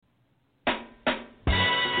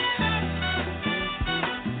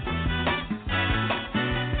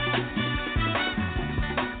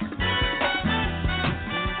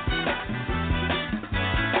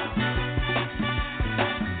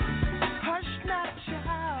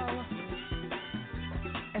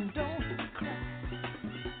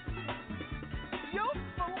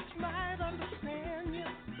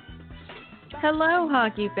Hello,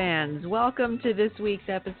 hockey fans. Welcome to this week's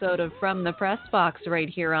episode of From the Press Box right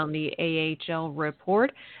here on the AHL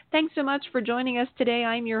Report. Thanks so much for joining us today.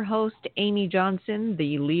 I'm your host, Amy Johnson,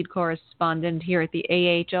 the lead correspondent here at the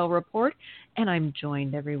AHL Report, and I'm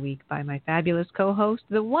joined every week by my fabulous co-host,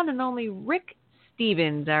 the one and only Rick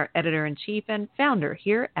Stevens, our editor-in-chief and founder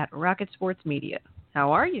here at Rocket Sports Media.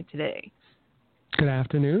 How are you today? Good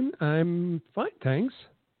afternoon. I'm fine, thanks.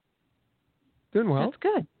 Doing well. That's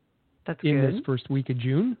good. That's in good. This first week of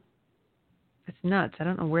June. It's nuts. I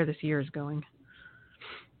don't know where this year is going.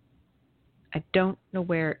 I don't know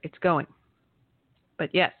where it's going. But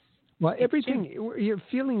yes. Well, everything, you're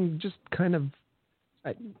feeling just kind of,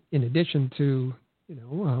 in addition to,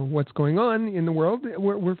 what's going on in the world,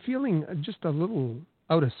 we're feeling just a little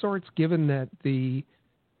out of sorts given that the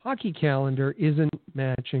hockey calendar isn't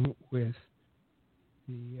matching with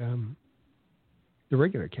the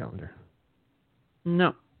regular calendar.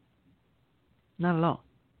 No. Not at all.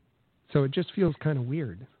 So it just feels kind of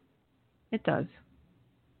weird. It does.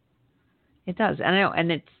 It does. And I know,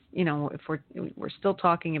 and it's, if we're still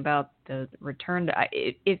talking about the return to,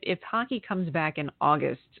 if hockey comes back in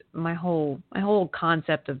August, my whole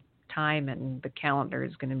concept of time and the calendar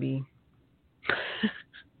is going to be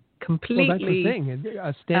completely well, that's the thing.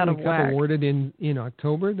 A Stanley Cup awarded in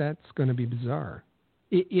October, that's going to be bizarre.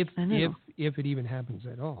 If it even happens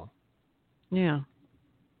at all. Yeah.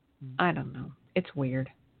 I don't know. It's weird.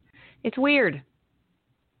 It's weird.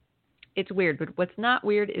 But what's not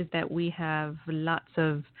weird is that we have lots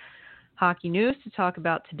of hockey news to talk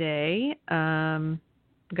about today.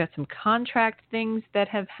 We've got some contract things that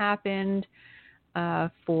have happened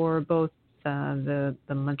for both the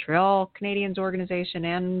Montreal Canadiens organization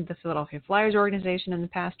and the Philadelphia Flyers organization in the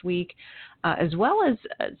past week, as well as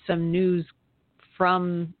some news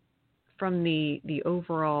from the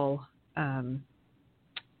overall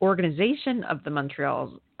organization of the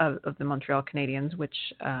Montreal Canadiens, which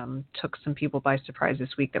took some people by surprise this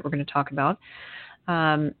week that we're going to talk about.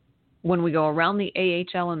 When we go around the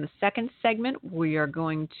AHL in the second segment, we are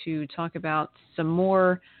going to talk about some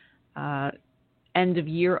more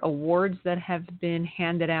end-of-year awards that have been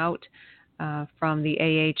handed out from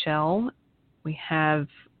the AHL. We have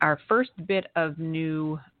our first bit of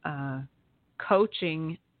new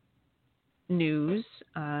coaching news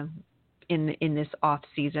in this off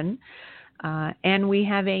season, and we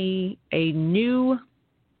have a new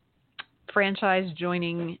franchise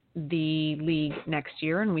joining the league next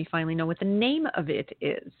year, and we finally know what the name of it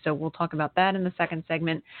is. So we'll talk about that in the second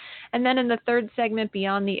segment, and then in the third segment,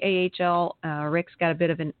 beyond the AHL, Rick's got a bit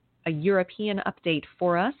of a European update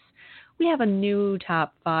for us. We have a new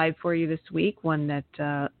top 5 for you this week, one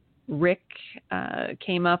that Rick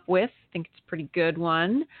came up with. I think it's a pretty good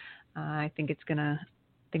one. I think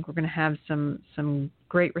we're going to have some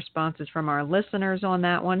great responses from our listeners on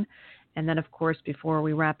that one. And then, of course, before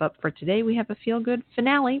we wrap up for today, we have a feel-good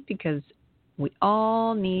finale because we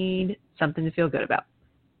all need something to feel good about.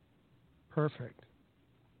 Perfect.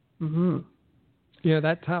 Mm-hmm. Yeah,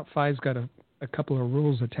 that top 5's got a couple of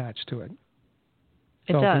rules attached to it.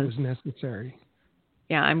 It does. It was necessary.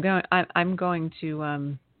 Yeah, I'm going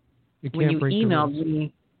to. When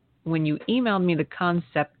you emailed me the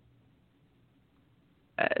concept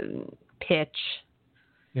pitch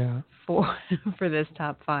for this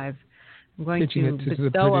top 5, I'm going to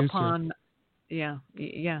bestow upon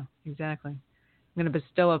exactly. I'm going to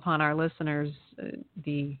bestow upon our listeners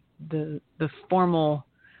the formal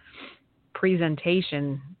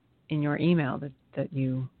presentation in your email that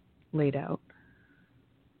you laid out.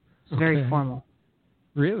 It's very formal.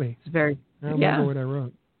 Really? It's very. I don't remember what I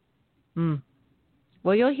wrote.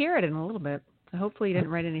 Well, you'll hear it in a little bit. So hopefully you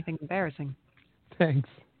didn't write anything embarrassing. Thanks.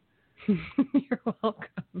 You're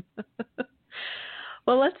welcome.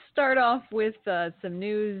 Well, let's start off with some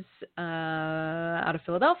news out of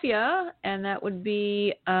Philadelphia, and that would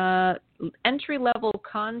be entry-level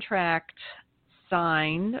contract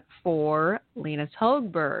signed for Linus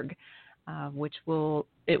Hogberg, which will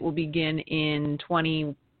begin in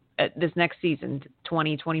this next season,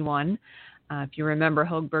 2021. If you remember,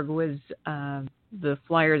 Hogberg was the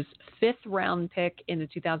Flyers' 5th-round pick in the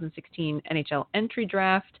 2016 NHL entry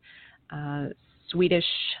draft. Swedish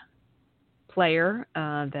player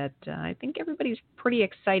that I think everybody's pretty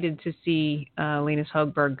excited to see Linus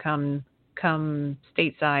Hogberg come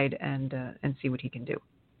stateside and see what he can do.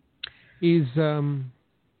 He's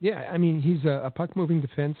he's a puck-moving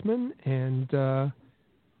defenseman and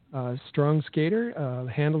a strong skater,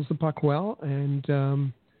 handles the puck well,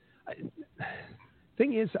 and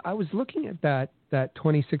thing is, I was looking at that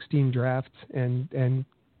 2016 draft and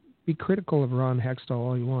be critical of Ron Hextall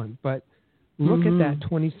all you want, but Look at that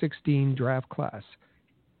 2016 draft class.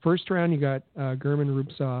 First round, you got German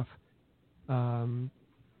Rubtsov,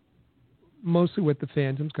 mostly with the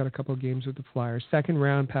Phantoms, got a couple of games with the Flyers. Second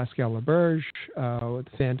round, Pascal Laberge with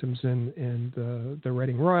the Phantoms and the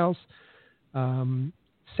Reading Royals.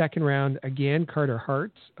 Second round, again, Carter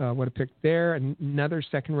Hart. What a pick there. Another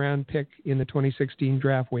second round pick in the 2016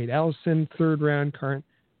 draft, Wade Ellison. Third round,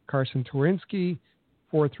 Carson Twarynski.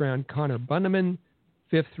 Fourth round, Connor Bunnaman.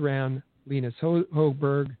 Fifth round, Linus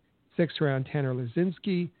Hogberg. Sixth round, Tanner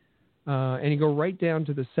Lazinski. And you go right down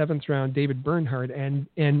to the seventh round, David Bernhardt. And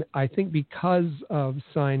I think because of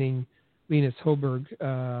signing Linus Hogberg,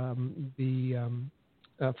 the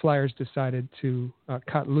Flyers decided to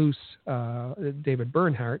cut loose David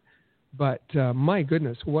Bernhardt. But my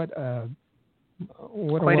goodness, what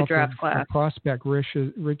quite a draft class. Prospect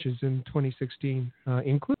riches in 2016,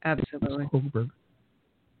 including absolutely Hogberg.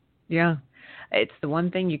 Yeah, it's the one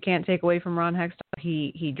thing you can't take away from Ron Hextall.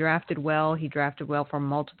 He drafted well. He drafted well for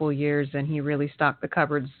multiple years, and he really stocked the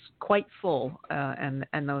cupboards quite full. And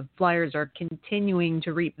the Flyers are continuing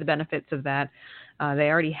to reap the benefits of that. They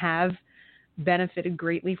already have benefited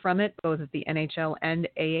greatly from it, both at the NHL and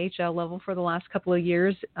AHL level for the last couple of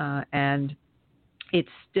years, and it's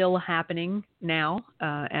still happening now.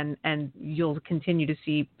 And you'll continue to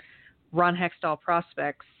see Ron Hextall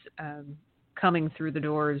prospects coming through the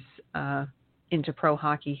doors into pro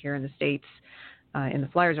hockey here in the States, in the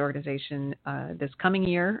Flyers organization this coming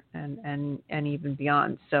year and even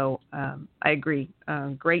beyond. So I agree.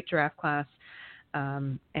 Great draft class,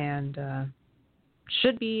 and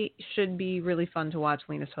should be really fun to watch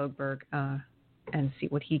Linus Hogberg and see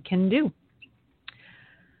what he can do.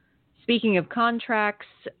 Speaking of contracts,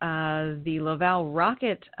 the Laval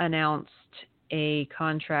Rocket announced a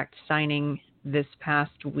contract signing this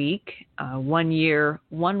past week, 1 year,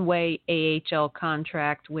 one-way AHL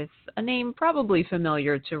contract with a name probably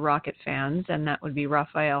familiar to Rocket fans, and that would be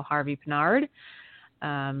Raphael Harvey-Pinard.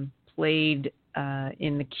 Played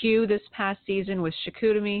in the Q this past season with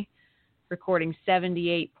Chicoutimi, recording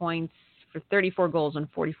 78 points for 34 goals and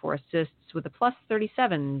 44 assists with a plus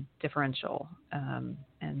 37 differential.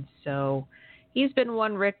 And so he's been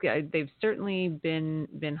one, Rick. They've certainly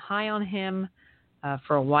been high on him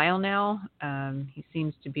for a while now. He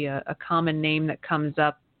seems to be a common name that comes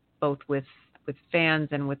up both with fans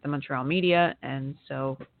and with the Montreal media. And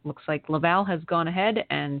so looks like Laval has gone ahead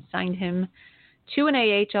and signed him to an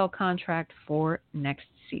AHL contract for next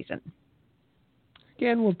season.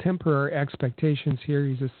 Again, we'll temper our expectations here.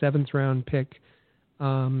 He's a seventh-round pick,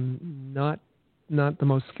 not the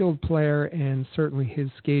most skilled player, and certainly his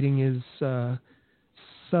skating is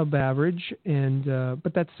sub-average.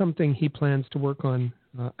 But that's something he plans to work on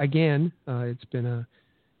again. It's been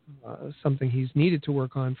something he's needed to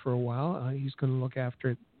work on for a while. He's going to look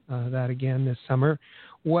after that again this summer.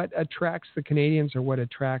 What attracts the Canadians, or what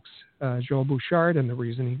attracts Joel Bouchard, and the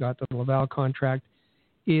reason he got the Laval contract,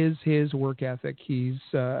 is his work ethic. He's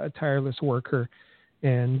a tireless worker,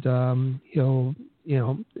 and he'll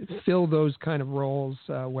fill those kind of roles,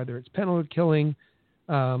 whether it's penalty killing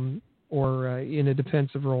or in a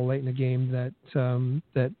defensive role late in the game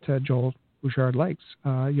that Joel Bouchard likes.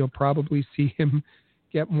 You'll probably see him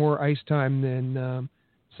get more ice time than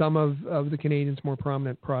some of the Canadians' more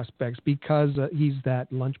prominent prospects, because he's that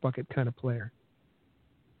lunch bucket kind of player.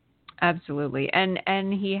 Absolutely,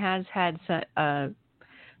 and he has had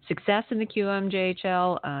success in the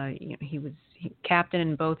QMJHL. He was captain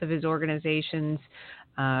in both of his organizations,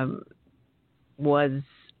 was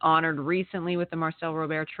honored recently with the Marcel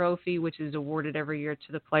Robert Trophy, which is awarded every year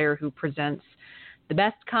to the player who presents the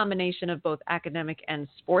best combination of both academic and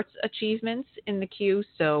sports achievements in the Q.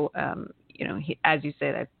 So, he, as you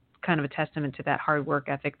say, that's kind of a testament to that hard work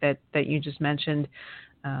ethic that you just mentioned.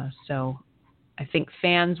 So I think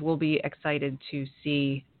fans will be excited to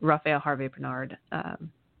see Raphael Harvey-Pinard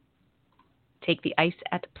take the ice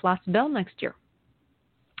at Place Bell next year.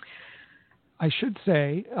 I should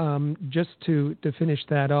say, just to finish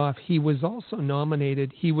that off, he was also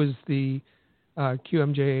nominated. He was the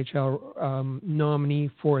QMJHL nominee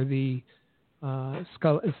for the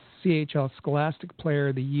CHL Scholastic Player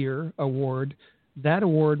of the Year award. That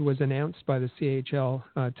award was announced by the CHL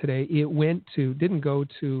today. It didn't go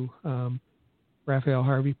to Raphael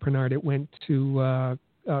Harvey-Pinard. It went to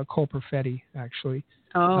Cole Perfetti, actually.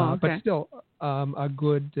 Oh, okay. But still, a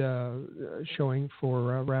good showing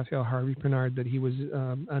for Raphael Harvey-Pinard that he was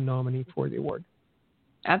a nominee for the award.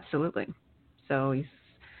 Absolutely. So he's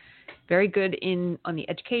very good on the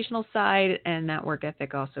educational side, and that work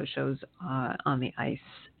ethic also shows on the ice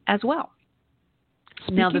as well.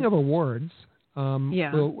 Speaking of awards,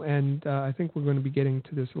 Yeah. I think we're going to be getting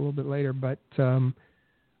to this a little bit later, but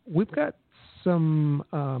we've got some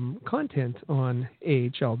content on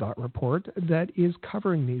AHL.report that is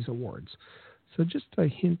covering these awards. So just a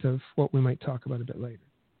hint of what we might talk about a bit later.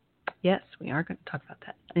 Yes, we are going to talk about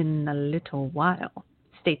that in a little while.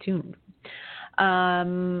 Stay tuned.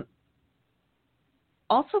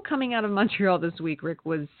 Also coming out of Montreal this week, Rick,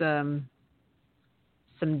 was some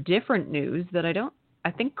different news that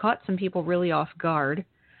I think caught some people really off guard.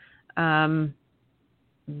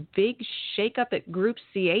 Big shakeup at Group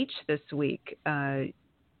CH this week. If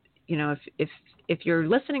you're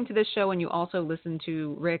listening to this show and you also listen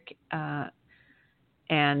to Rick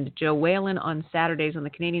and Joe Whalen on Saturdays on the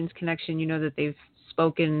Canadians Connection, you know that they've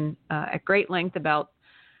spoken at great length about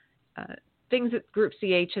things that Group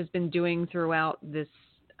CH has been doing throughout this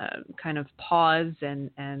kind of pause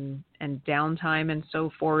and downtime and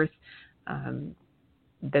so forth,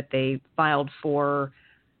 that they filed for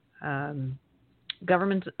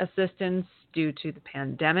government assistance due to the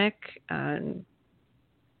pandemic.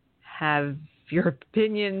 Have your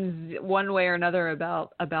opinions one way or another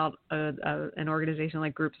about an organization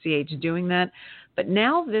like Group CH doing that. But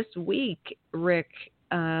now this week, Rick,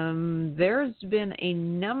 there's been a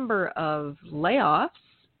number of layoffs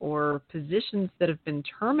or positions that have been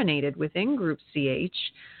terminated within Group CH,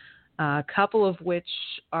 a couple of which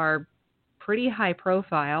are pretty high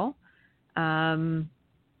profile.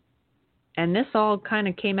 And this all kind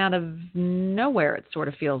of came out of nowhere, it sort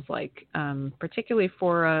of feels like, particularly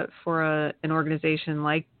for an organization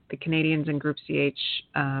like the Canadians and Group CH,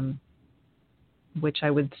 which I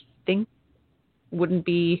would think wouldn't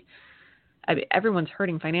be. I mean, everyone's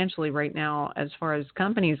hurting financially right now as far as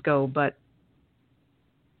companies go, but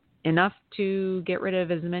enough to get rid of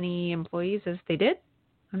as many employees as they did?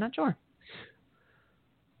 I'm not sure.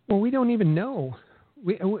 Well, we don't even know.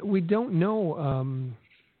 We don't know.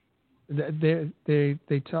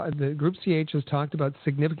 The Group CH has talked about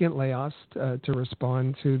significant layoffs to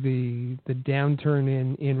respond to the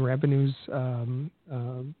downturn in revenues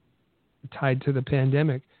tied to the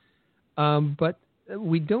pandemic, but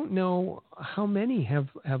we don't know how many have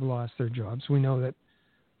lost their jobs. We know that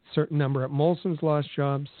a certain number at Molson's lost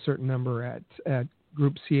jobs, certain number at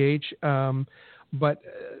Group CH, but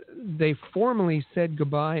they formally said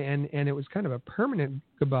goodbye, and it was kind of a permanent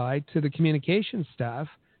goodbye to the communications staff.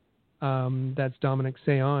 That's Dominic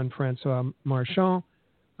Sayon and Francois Marchand.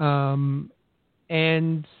 And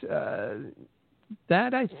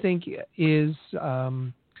that, I think, is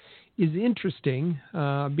interesting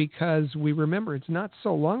because we remember it's not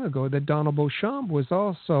so long ago that Donald Beauchamp was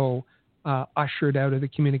also ushered out of the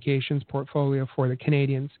communications portfolio for the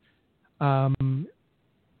Canadians.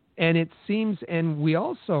 And it seems, and we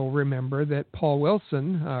also remember that Paul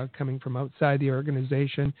Wilson, coming from outside the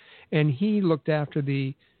organization, and he looked after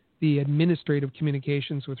the administrative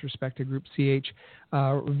communications with respect to Group CH,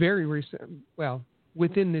 very recent. Well,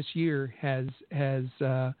 within this year, has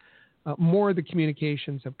more of the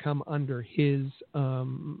communications have come under his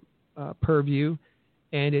purview,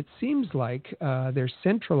 and it seems like they're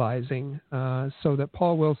centralizing so that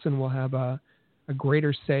Paul Wilson will have a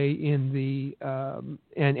greater say in the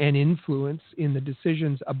and influence in the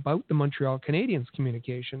decisions about the Montreal Canadiens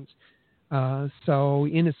communications. So,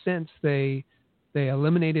 in a sense, they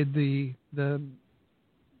eliminated the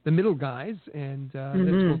middle guys, and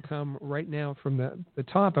this will come right now from the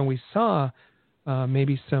top. And we saw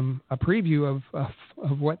maybe a preview of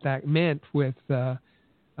what that meant with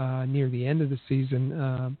near the end of the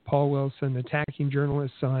season. Paul Wilson attacking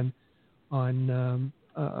journalists on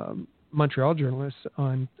Montreal journalists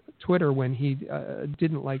on Twitter when he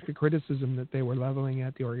didn't like the criticism that they were leveling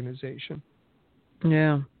at the organization.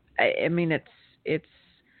 Yeah, I mean it's.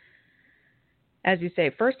 As you say,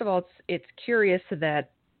 first of all, it's curious that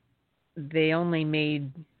they only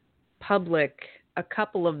made public a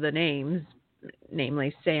couple of the names,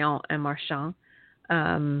 namely Sayon and Marchand,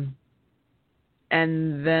 and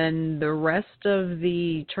then the rest of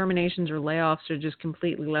the terminations or layoffs are just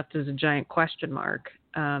completely left as a giant question mark.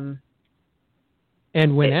 And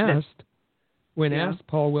when asked,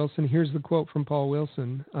 Paul Wilson, here's the quote from Paul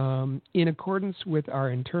Wilson, in accordance with our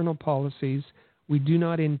internal policies, we do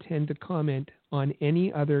not intend to comment on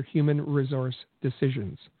any other human resource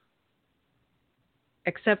decisions.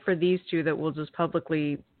 Except for these two that will just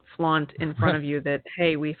publicly flaunt in front of you that,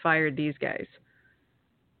 hey, we fired these guys.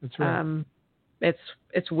 That's right.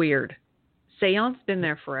 It's weird. Sayon's been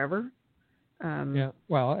there forever. Yeah,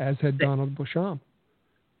 well, as had Donald Beauchamp.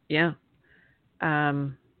 Yeah.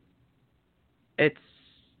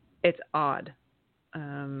 It's odd.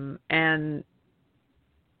 And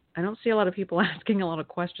I don't see a lot of people asking a lot of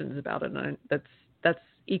questions about it, and that's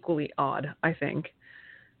equally odd, I think.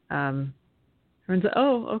 Everyone's like,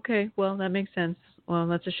 oh, okay, well, that makes sense. Well,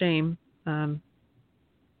 that's a shame.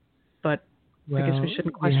 But I guess we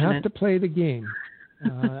shouldn't question it. You have to play the game.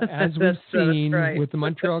 As we've seen right. with the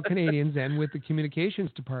Montreal Canadiens and with the communications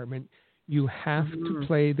department, you have to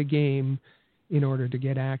play the game in order to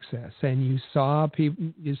get access. And you saw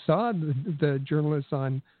the journalists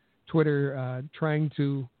on Twitter trying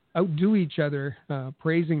to outdo each other,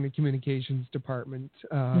 praising the communications department.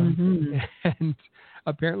 And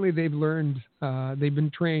apparently they've learned, they've been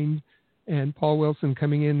trained. And Paul Wilson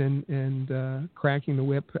coming in and cracking the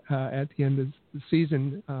whip at the end of the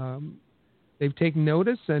season. They've taken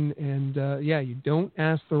notice, and you don't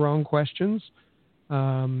ask the wrong questions,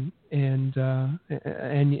 and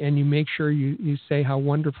you make sure you say how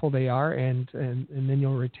wonderful they are, and then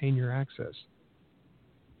you'll retain your access.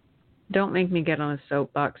 Don't make me get on a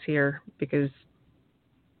soapbox here, because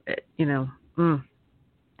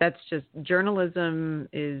that's just, journalism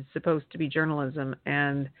is supposed to be journalism,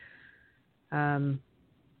 and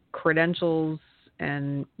credentials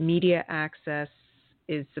and media access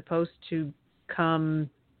is supposed to come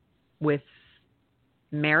with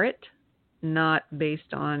merit, not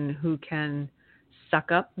based on who can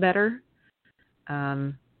suck up better,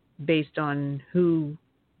 based on who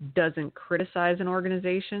doesn't criticize an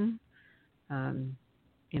organization.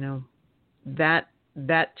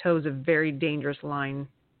 That toes a very dangerous line,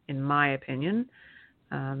 in my opinion.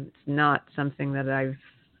 It's not something that I've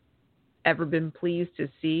ever been pleased to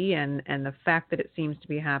see, and the fact that it seems to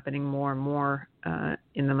be happening more and more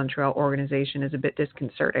in the Montreal organization is a bit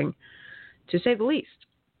disconcerting, to say the least.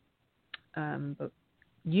 But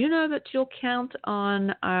you know that you'll count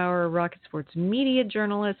on our Rocket Sports media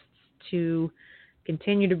journalists to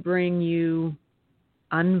continue to bring you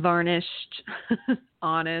unvarnished,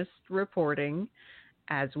 honest reporting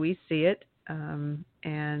as we see it, and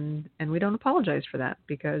we don't apologize for that,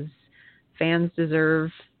 because fans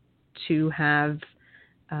deserve to have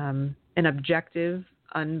an objective,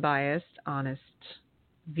 unbiased, honest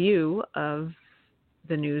view of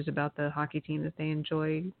the news about the hockey team that they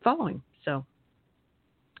enjoy following.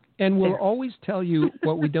 And we'll always tell you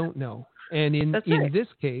what we don't know. And in this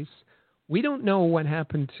case, we don't know what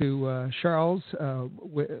happened to Charles,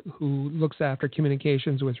 who looks after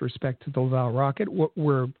communications with respect to the Laval Rocket.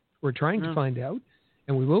 We're trying to find out,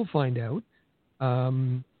 and we will find out.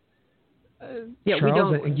 Charles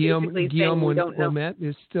and Guillaume Ouimet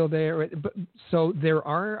is still there. But, so there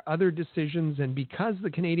are other decisions, and because the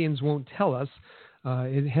Canadians won't tell us,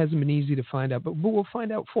 it hasn't been easy to find out. But we'll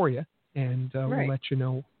find out for you, and we'll let you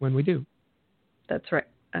know when we do. That's right.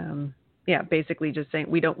 Basically just saying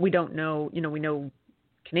we don't know. We know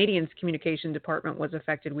Canadians' communication department was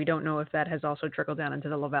affected. We don't know if that has also trickled down into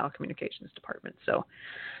the Laval communications department. So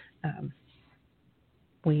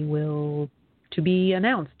we will. To be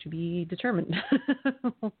announced, to be determined.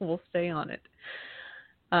 We'll stay on it.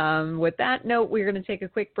 With that note, we're going to take a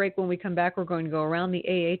quick break. When we come back, we're going to go around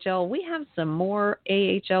the AHL. We have some more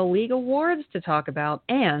AHL League awards to talk about,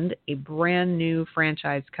 and a brand new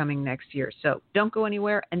franchise coming next year. So don't go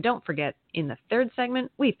anywhere, and don't forget, in the third segment,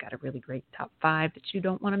 we've got a really great top 5 that you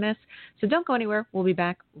don't want to miss. So don't go anywhere. We'll be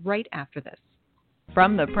back right after this.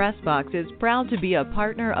 From the Press Box is proud to be a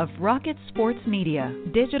partner of Rocket Sports Media,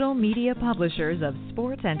 digital media publishers of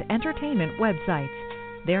sports and entertainment websites.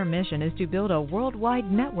 Their mission is to build a worldwide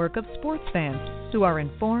network of sports fans who are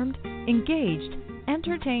informed, engaged,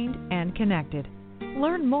 entertained, and connected.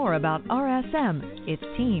 Learn more about RSM, its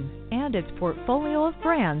team, and its portfolio of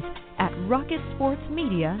brands at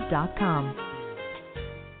rocketsportsmedia.com.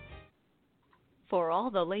 For all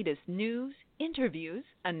the latest news, interviews,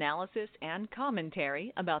 analysis, and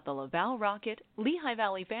commentary about the Laval Rocket, Lehigh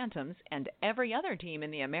Valley Phantoms, and every other team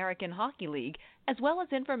in the American Hockey League, as well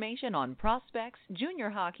as information on prospects, junior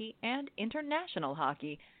hockey, and international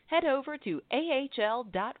hockey, head over to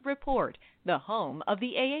ahl.report, the home of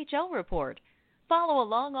the AHL Report. Follow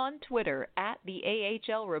along on Twitter at the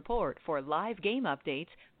AHL Report for live game updates,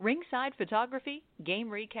 ringside photography, game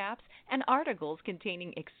recaps, and articles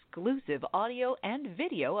containing exclusive audio and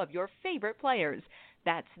video of your favorite players.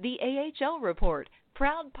 That's the AHL Report,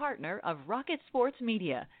 proud partner of Rocket Sports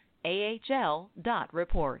Media.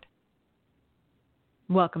 AHL.report.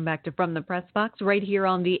 Welcome back to From the Press Box, right here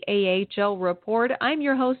on the AHL Report. I'm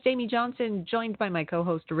your host, Amy Johnson, joined by my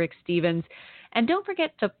co-host, Rick Stevens. And don't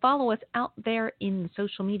forget to follow us out there in the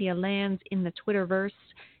social media lands, in the Twitterverse.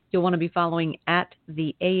 You'll want to be following at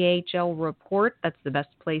the AHL Report. That's the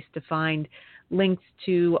best place to find links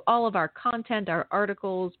to all of our content, our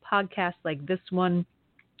articles, podcasts like this one,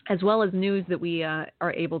 as well as news that we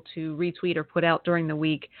are able to retweet or put out during the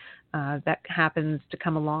week that happens to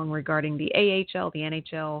come along regarding the AHL, the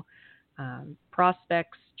NHL,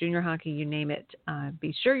 prospects, junior hockey, you name it.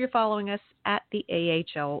 Be sure you're following us at the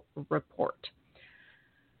AHL Report.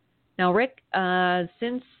 Now, Rick,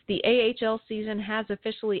 since the AHL season has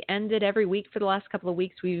officially ended, every week for the last couple of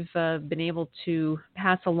weeks, we've been able to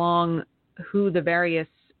pass along who the various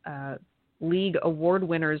league award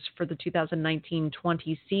winners for the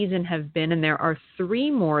 2019-20 season have been, and there are 3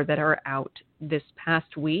 more that are out this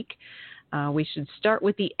past week. We should start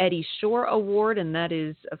with the Eddie Shore Award, and that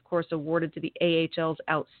is, of course, awarded to the AHL's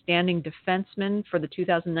Outstanding Defenseman for the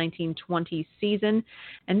 2019-20 season.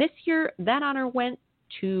 And this year, that honor went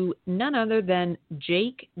to none other than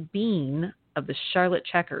Jake Bean of the Charlotte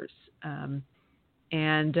Checkers.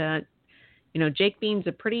 Jake Bean's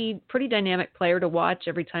a pretty dynamic player to watch.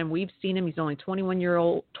 Every time we've seen him, he's only 21 years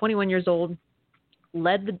old.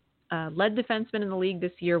 Led defenseman in the league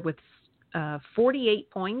this year with 48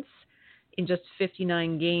 points in just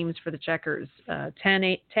 59 games for the Checkers.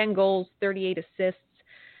 10 goals, 38 assists,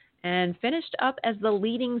 and finished up as the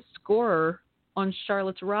leading scorer on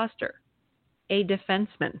Charlotte's roster. A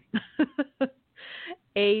defenseman.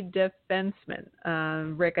 A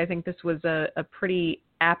defenseman. Rick, I think this was a pretty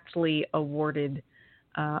aptly awarded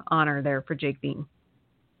honor there for Jake Bean.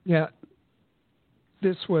 Yeah,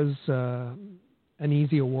 this was an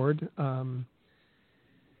easy award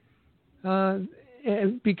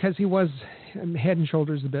because he was head and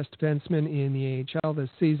shoulders the best defenseman in the AHL this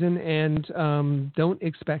season, and don't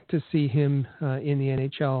expect to see him in the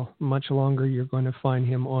NHL much longer. You're going to find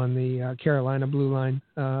him on the Carolina blue line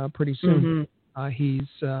pretty soon. Mm-hmm.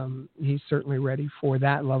 He's certainly ready for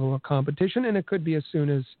that level of competition, and it could be as soon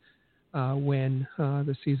as when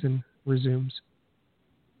the season resumes.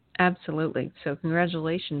 Absolutely. So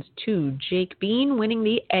congratulations to Jake Bean winning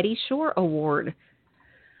the Eddie Shore Award.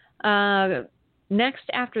 Next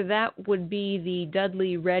after that would be the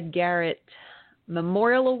Dudley Red Garrett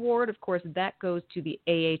Memorial Award. Of course, that goes to the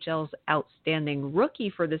AHL's Outstanding Rookie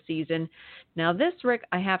for the season. Now this, Rick,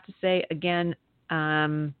 I have to say again,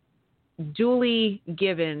 duly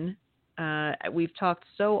given. We've talked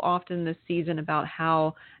so often this season about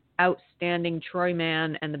how outstanding Troy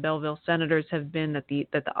Mann and the Belleville Senators have been, that the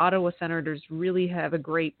Ottawa Senators really have a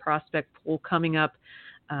great prospect pool coming up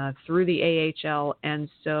through the AHL, and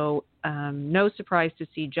so no surprise to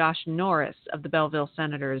see Josh Norris of the Belleville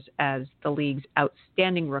Senators as the league's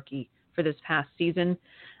outstanding rookie for this past season.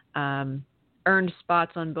 Earned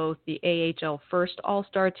spots on both the AHL First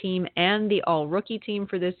All-Star team and the All-Rookie team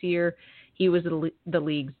for this year. He was the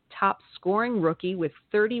league's top scoring rookie with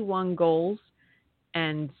 31 goals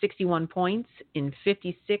and 61 points in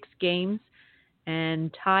 56 games,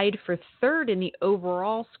 and tied for third in the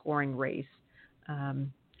overall scoring race.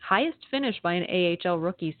 Highest finish by an AHL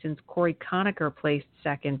rookie since Corey Conacher placed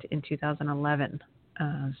second in 2011.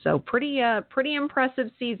 So pretty impressive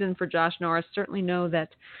season for Josh Norris. Certainly know that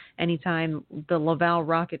anytime the Laval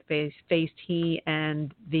Rocket faced he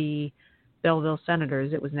and the Belleville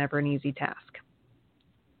Senators, it was never an easy task.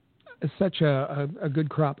 Such a good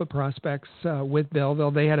crop of prospects with Belleville.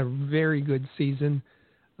 They had a very good season,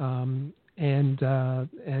 and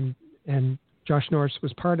Josh Norris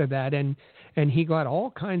was part of that, and he got all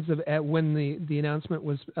kinds of, when the announcement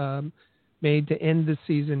was made to end the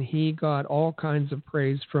season, he got all kinds of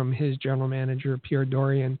praise from his general manager, Pierre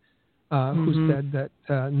Dorian, who said that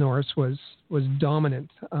Norris was dominant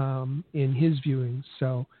in his viewings.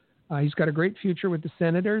 So he's got a great future with the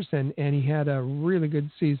Senators, and he had a really good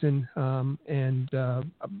season, and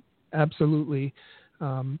absolutely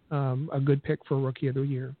a good pick for Rookie of the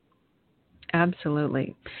Year.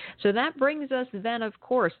 Absolutely. So that brings us then, of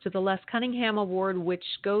course, to the Les Cunningham Award, which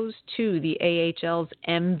goes to the AHL's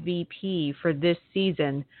MVP for this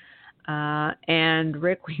season. And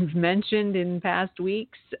Rick, we've mentioned in past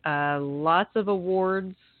weeks, lots of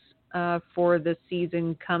awards for the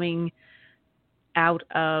season coming out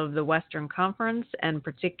of the Western Conference, and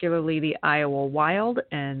particularly the Iowa Wild.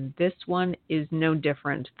 And this one is no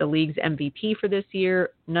different. The league's MVP for this year,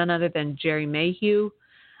 none other than Jerry Mayhew.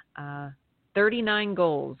 39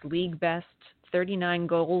 goals, league best, 39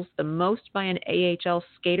 goals, the most by an AHL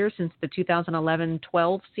skater since the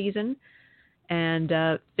 2011-12 season,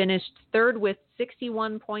 and finished third with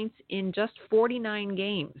 61 points in just 49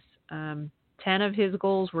 games. 10 of his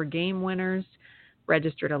goals were game winners,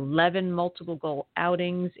 registered 11 multiple goal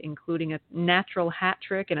outings, including a natural hat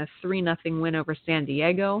trick and a 3-0 win over San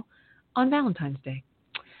Diego on Valentine's Day.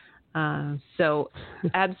 So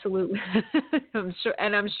absolutely,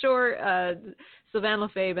 I'm sure Sylvain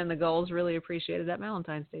Lefebvre and the Gulls really appreciated that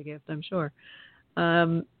Valentine's Day gift, I'm sure.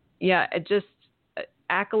 It just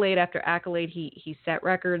accolade after accolade. He set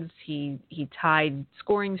records. He tied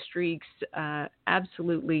scoring streaks.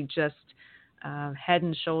 Absolutely, just head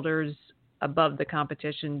and shoulders above the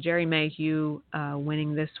competition. Jerry Mayhew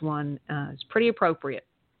winning this one is pretty appropriate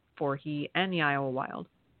for he and the Iowa Wild.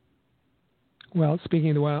 Well, speaking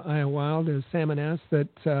of the Iowa Wild, it was Salmon S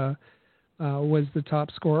that was the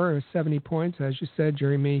top scorer with 70 points. As you said,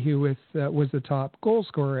 Jerry Mayhew was the top goal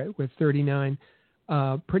scorer with 39.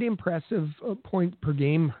 Pretty impressive point per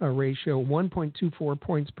game ratio, 1.24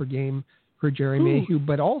 points per game for Jerry Mayhew,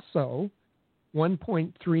 but also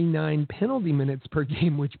 1.39 penalty minutes per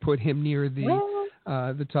game, which put him near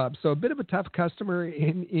the top. So a bit of a tough customer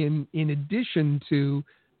in addition to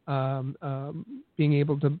being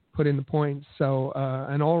able to put in the points. So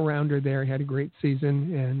an all-rounder there. He had a great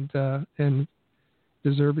season and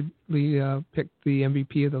deservedly picked the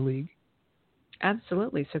MVP of the league.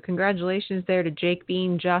 Absolutely. So congratulations there to Jake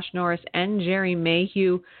Bean, Josh Norris, and Jerry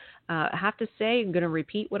Mayhew. I have to say, I'm going to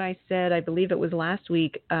repeat what I said, I believe it was last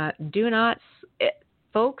week.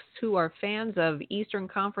 Folks who are fans of Eastern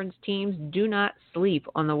Conference teams, do not sleep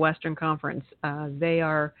on the Western Conference. They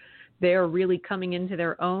are really coming into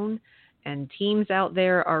their own, and teams out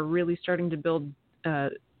there are really starting to build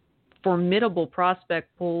formidable prospect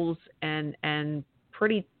pools and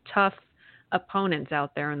pretty tough opponents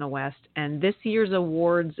out there in the West. And this year's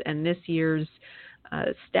awards and this year's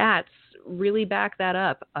stats really back that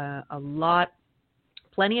up.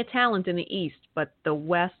 Plenty of talent in the East, but the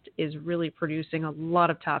West is really producing a lot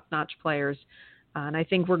of top-notch players. And I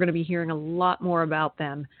think we're going to be hearing a lot more about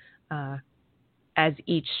them as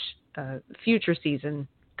each future season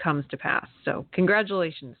comes to pass. So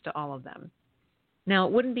congratulations to all of them. Now,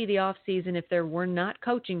 it wouldn't be the off season if there were not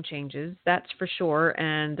coaching changes, that's for sure.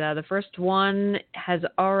 And the first one has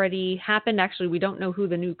already happened. Actually, we don't know who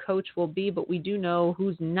the new coach will be, but we do know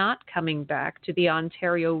who's not coming back to the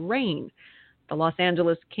Ontario Reign. The Los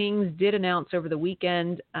Angeles Kings did announce over the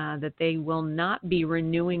weekend that they will not be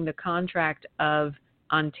renewing the contract of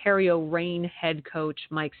Ontario Reign head coach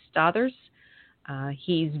Mike Stothers.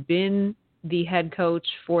 He's been the head coach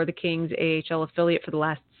for the Kings AHL affiliate for the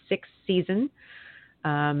last 6 seasons.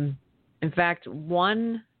 In fact,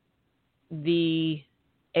 won the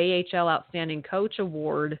AHL Outstanding Coach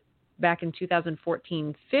Award back in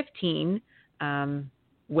 2014-15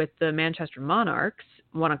 with the Manchester Monarchs.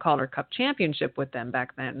 Won a Calder Cup championship with them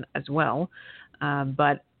back then as well.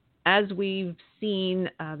 But as we've seen,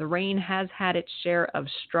 the Reign has had its share of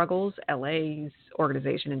struggles. LA's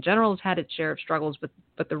organization in general has had its share of struggles,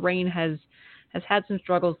 but the Reign has had some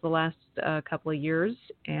struggles the last couple of years,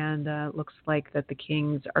 and looks like that the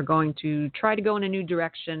Kings are going to try to go in a new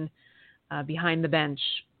direction behind the bench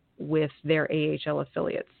with their AHL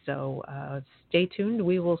affiliates. So stay tuned.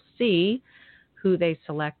 We will see who they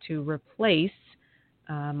select to replace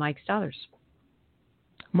Mike Stothers.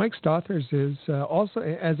 Mike Stothers is also,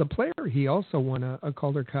 as a player, he also won a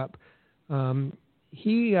Calder Cup.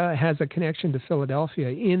 He has a connection to Philadelphia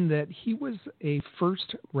in that he was a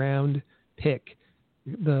first-round pick,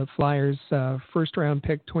 the Flyers' first-round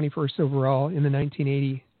pick, 21st overall in the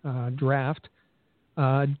 1980 draft.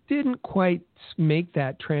 Didn't quite make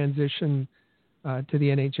that transition to the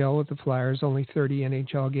NHL with the Flyers, only 30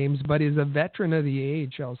 NHL games, but is a veteran of the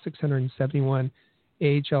AHL, 671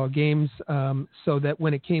 AHL games, so that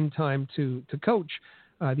when it came time to coach,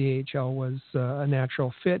 the AHL was a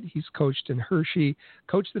natural fit. He's coached in Hershey,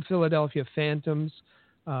 coached the Philadelphia Phantoms,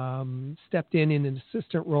 stepped in an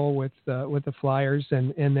assistant role with the Flyers,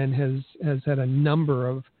 and then has had a number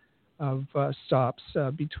of stops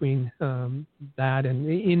between that and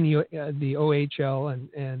in the OHL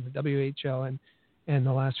and the WHL and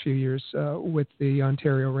the last few years with the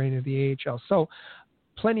Ontario Reign of the AHL. So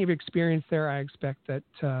plenty of experience there. I expect that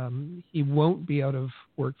he won't be out of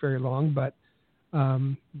work very long, but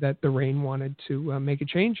that the Reign wanted to make a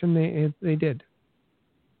change, and they did.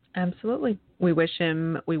 Absolutely. We wish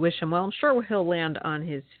him well. I'm sure he'll land on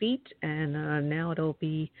his feet, and now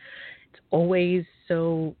it's always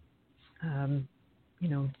so,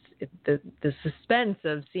 the suspense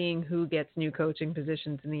of seeing who gets new coaching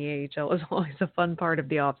positions in the AHL is always a fun part of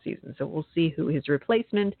the off season. So we'll see who his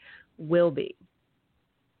replacement will be.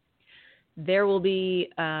 There will be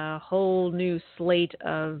a whole new slate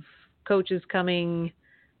of coaches coming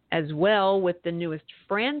as well with the newest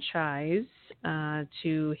franchise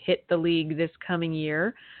to hit the league this coming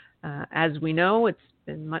year. As we know, it's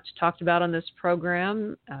been much talked about on this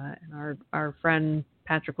program, and our friend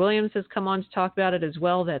Patrick Williams has come on to talk about it as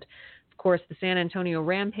well, that, of course, the San Antonio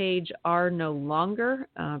Rampage are no longer,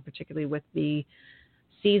 particularly with the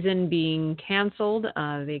season being canceled.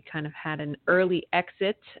 They kind of had an early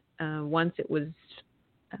exit once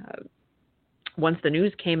the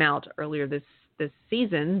news came out earlier this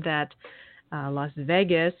season that Las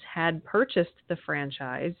Vegas had purchased the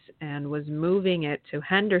franchise and was moving it to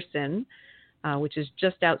Henderson, which is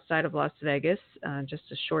just outside of Las Vegas, just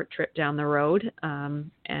a short trip down the road,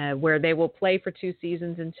 where they will play for 2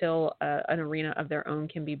 seasons until an arena of their own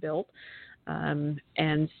can be built.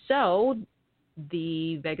 And so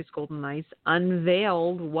the Vegas Golden Knights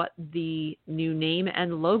unveiled what the new name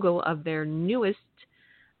and logo of their newest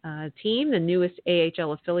team, the newest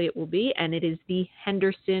AHL affiliate will be, and it is the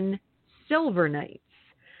Henderson Silver Knights,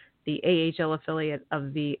 the AHL affiliate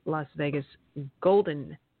of the Las Vegas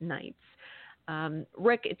Golden Knights.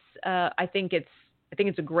 Rick, I think it's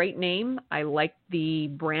a great name. I like the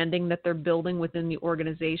branding that they're building within the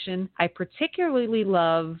organization. I particularly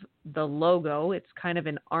love the logo. It's kind of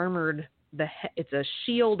an armored. It's a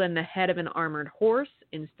shield and the head of an armored horse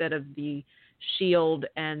instead of the shield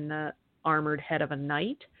and the armored head of a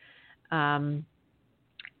knight. And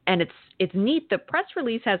it's neat. The press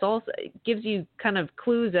release gives you kind of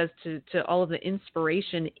clues as to all of the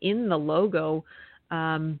inspiration in the logo.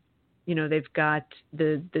 They've got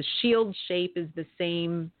the shield shape is the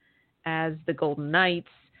same as the Golden Knights.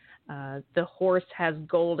 The horse has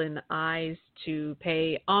golden eyes to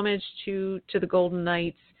pay homage to the Golden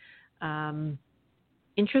Knights.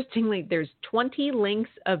 Interestingly, there's 20 links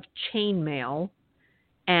of chainmail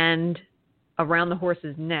and around the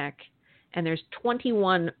horse's neck, and there's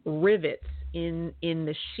 21 rivets in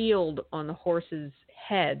the shield on the horse's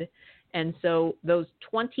head. And so those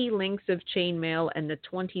 20 links of chainmail and the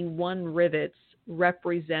 21 rivets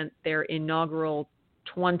represent their inaugural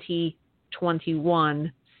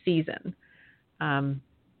 2021 season.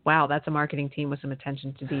 Wow, that's a marketing team with some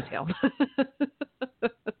attention to detail.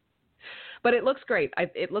 But it looks great.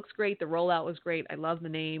 It looks great. The rollout was great. I love the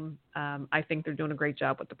name. I think they're doing a great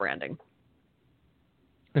job with the branding.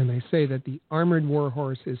 And they say that the armored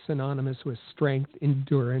warhorse is synonymous with strength,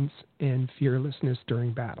 endurance, and fearlessness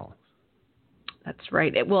during battle. That's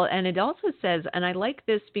right. And it also says, and I like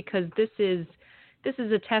this because this is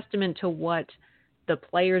a testament to what the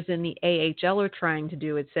players in the AHL are trying to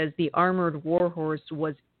do. It says the armored warhorse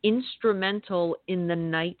was instrumental in the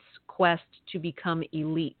Knights' quest to become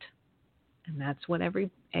elite. And that's what every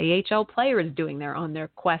AHL player is doing there on their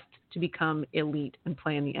quest to become elite and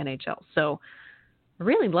play in the NHL. So I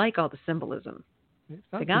really like all the symbolism.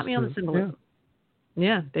 They got me on the symbolism.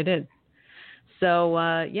 Yeah, they did. So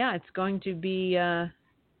it's going to be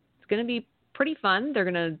pretty fun. They're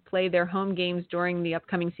going to play their home games during the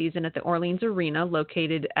upcoming season at the Orleans Arena,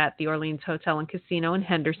 located at the Orleans Hotel and Casino in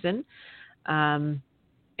Henderson.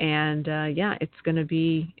 It's going to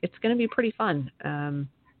be pretty fun.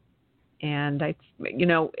 And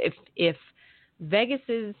if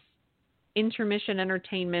Vegas's intermission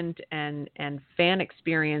entertainment and fan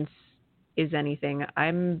experience is anything,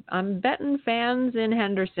 I'm betting fans in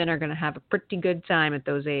Henderson are going to have a pretty good time at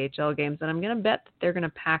those AHL games, and I'm going to bet that they're going to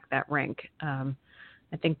pack that rink. I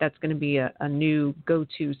think that's going to be a new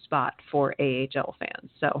go-to spot for AHL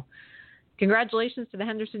fans. So congratulations to the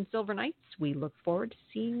Henderson Silver Knights. We look forward to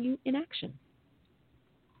seeing you in action.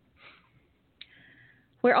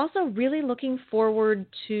 We're also really looking forward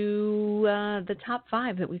to the top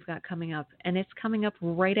 5 that we've got coming up, and it's coming up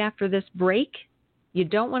right after this break. You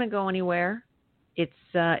don't want to go anywhere. It's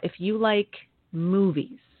if you like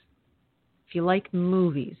movies. If you like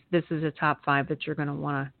movies, this is a top 5 that you're going to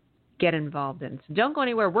want to get involved in. So don't go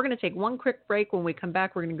anywhere. We're going to take one quick break. When we come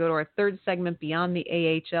back, we're going to go to our third segment, Beyond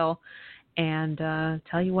the AHL, and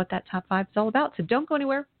tell you what that top 5 is all about. So don't go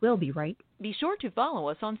anywhere. We'll be right. Be sure to follow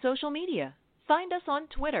us on social media. Find us on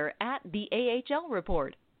Twitter at The AHL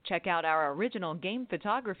Report. Check out our original game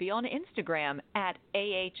photography on Instagram at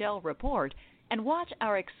AHL Report. And watch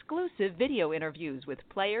our exclusive video interviews with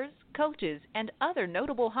players, coaches, and other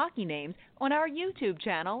notable hockey names on our YouTube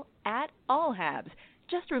channel at All Habs.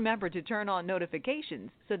 Just remember to turn on notifications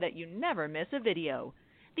so that you never miss a video.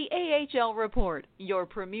 The AHL Report, your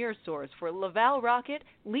premier source for Laval Rocket,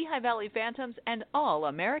 Lehigh Valley Phantoms, and all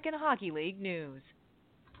American Hockey League news.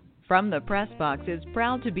 From the Press Box is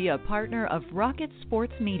proud to be a partner of Rocket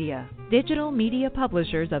Sports Media, digital media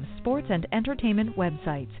publishers of sports and entertainment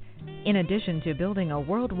websites. In addition to building a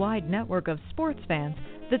worldwide network of sports fans,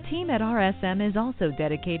 the team at RSM is also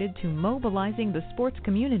dedicated to mobilizing the sports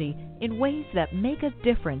community in ways that make a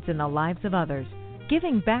difference in the lives of others.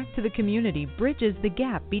 Giving back to the community bridges the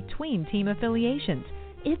gap between team affiliations.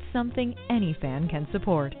 It's something any fan can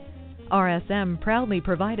support. RSM proudly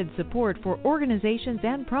provided support for organizations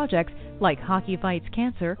and projects like Hockey Fights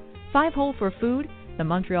Cancer, 5 Hole for Food, the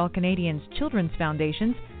Montreal Canadiens Children's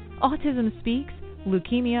Foundations, Autism Speaks,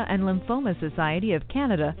 Leukemia and Lymphoma Society of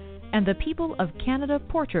Canada, and the People of Canada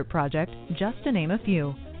Portrait Project, just to name a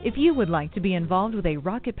few. If you would like to be involved with a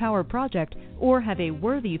Rocket Power project or have a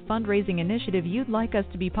worthy fundraising initiative you'd like us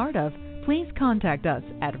to be part of, please contact us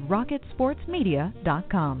at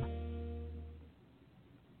rocketsportsmedia.com.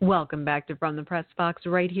 Welcome back to From the Press Box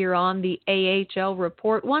right here on the AHL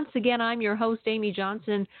Report. Once again, I'm your host, Amy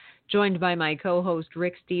Johnson, joined by my co-host,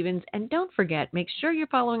 Rick Stevens. And don't forget, make sure you're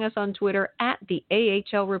following us on Twitter at the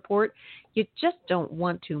AHL Report. You just don't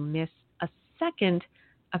want to miss a second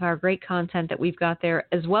of our great content that we've got there,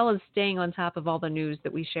 as well as staying on top of all the news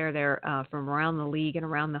that we share there from around the league and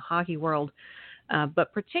around the hockey world.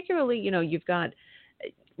 But particularly, you've got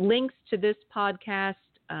links to this podcast,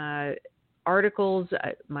 articles.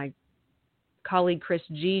 My colleague Chris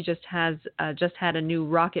G just had a new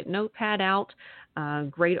Rocket notepad out.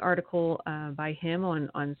 Great article by him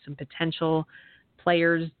on some potential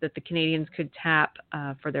players that the Canadiens could tap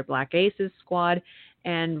for their Black Aces squad.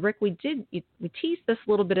 And Rick, we teased this a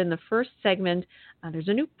little bit in the first segment. There's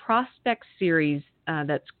a new prospect series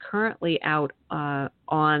that's currently out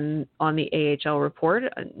on the AHL Report.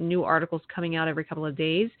 New articles coming out every couple of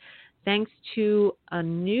days, thanks to a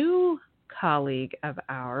new colleague of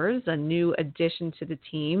ours, a new addition to the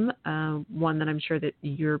team, one that I'm sure that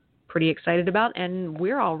you're pretty excited about, and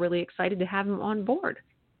we're all really excited to have him on board.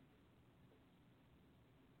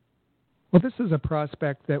 Well, this is a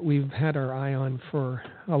prospect that we've had our eye on for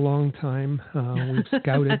a long time. We've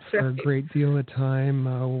scouted for a great deal of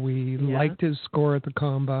time. We liked his score at the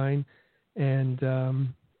Combine, and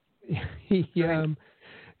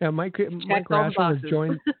Mike Raschel has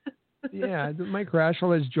joined. Mike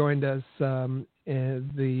Raschel has joined us,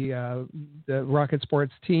 the Rocket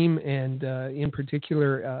Sports team, and in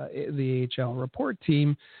particular the AHL Report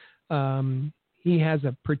team. He has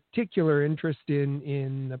a particular interest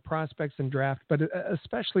in the prospects and draft, but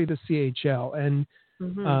especially the CHL. And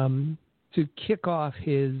to kick off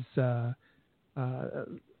his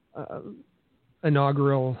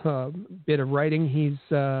inaugural bit of writing, he's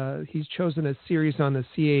chosen a series on the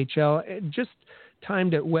CHL. It just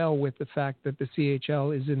timed it well with the fact that the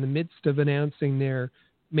CHL is in the midst of announcing their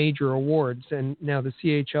major awards, and now the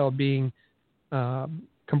CHL being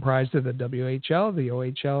comprised of the WHL, the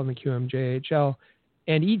OHL, and the QMJHL,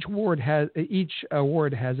 and each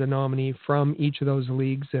award has a nominee from each of those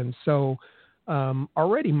leagues. And so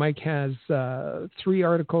already Mike has 3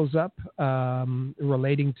 articles up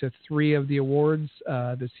relating to 3 of the awards: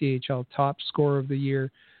 the CHL Top Scorer of the Year,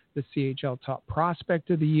 the CHL Top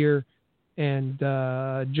Prospect of the Year, and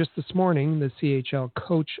just this morning, the CHL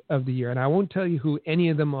Coach of the Year. And I won't tell you who any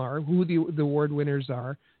of them are, who the award winners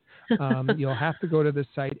are. You'll have to go to the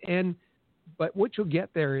site. But what you'll get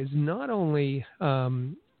there is not only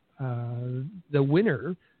the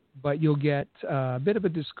winner, but you'll get a bit of a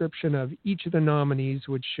description of each of the nominees,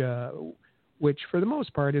 which for the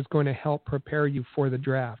most part is going to help prepare you for the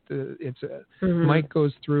draft. Mike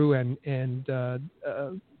goes through and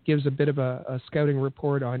gives a bit of a scouting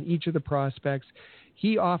report on each of the prospects.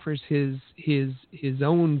 He offers his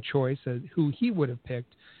own choice of who he would have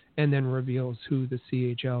picked, and then reveals who the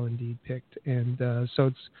CHL indeed picked. And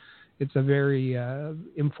so it's a very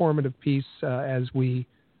informative piece as we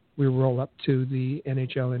roll up to the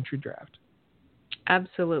NHL entry draft.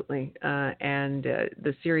 Absolutely. And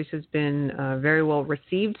the series has been very well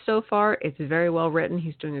received so far. It's very well written.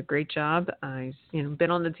 He's doing a great job. He's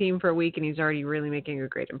been on the team for a week, and he's already really making a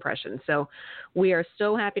great impression. So we are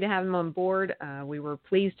so happy to have him on board. We were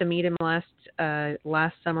pleased to meet him last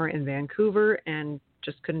summer in Vancouver, and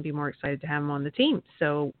just couldn't be more excited to have him on the team.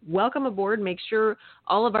 So welcome aboard. Make sure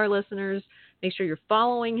all of our listeners, make sure you're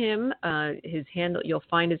following him. His handle, you'll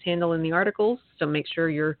find his handle in the articles. So make sure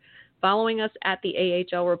you're following us at the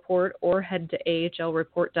AHL Report, or head to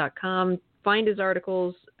ahlreport.com. Find his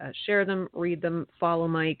articles, share them, read them, follow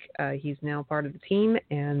Mike. He's now part of the team,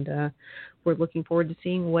 and we're looking forward to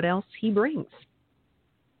seeing what else he brings.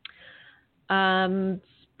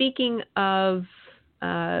 Speaking of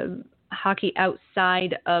hockey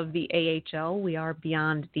outside of the AHL, we are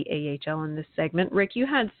beyond the AHL in this segment. Rick, you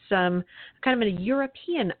had some kind of a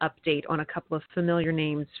European update on a couple of familiar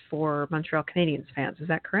names for Montreal Canadiens fans. Is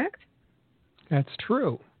that correct? That's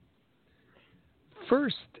true.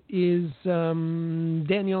 First is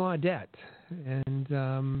Daniel Audette.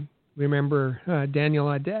 And remember Daniel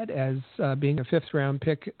Audette as being a 5th-round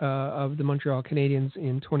pick of the Montreal Canadiens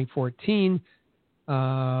in 2014.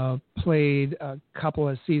 Played a couple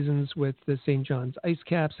of seasons with the St. John's Ice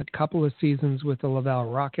Caps, a couple of seasons with the Laval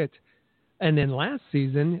Rocket, and then last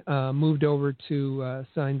season moved over to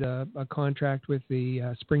signed a contract with the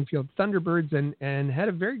Springfield Thunderbirds and had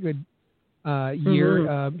a very good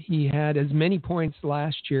year. He had as many points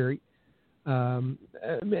last year,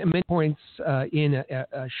 many points in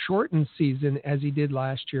a shortened season as he did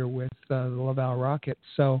last year with the Laval Rocket.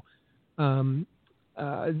 So Dan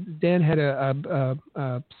had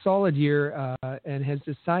a solid year and has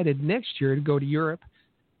decided next year to go to Europe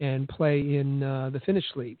and play in the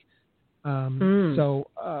Finnish League. So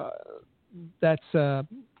that's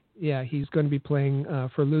he's going to be playing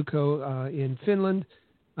for Lukko in Finland,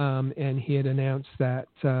 and he had announced that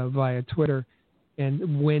via Twitter.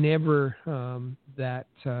 And whenever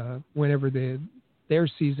their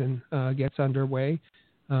season gets underway,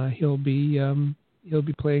 he'll be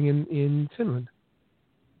playing in Finland.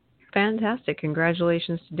 Fantastic!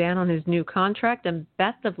 Congratulations to Dan on his new contract, and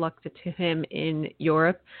best of luck to him in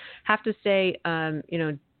Europe. Have to say,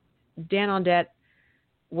 Dan Audette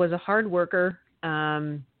was a hard worker,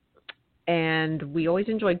 and we always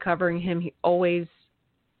enjoyed covering him. He always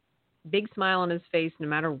big smile on his face, no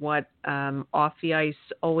matter what. Off the ice,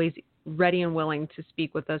 always ready and willing to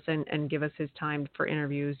speak with us and give us his time for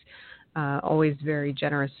interviews. Always very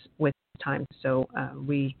generous with time. So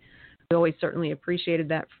we always certainly appreciated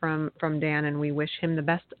that from Dan, and we wish him the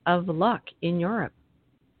best of luck in Europe.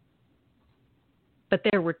 But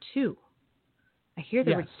there were two. I hear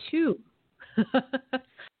there were two.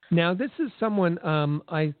 Now, this is someone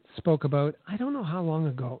I spoke about, I don't know how long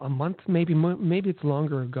ago, a month, maybe it's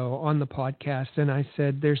longer ago on the podcast, and I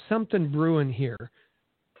said, there's something brewing here.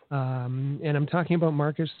 And I'm talking about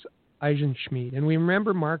Marcus Eisenschmidt. And we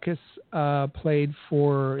remember Marcus played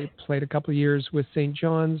a couple of years with St.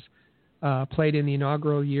 John's, played in the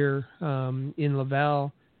inaugural year in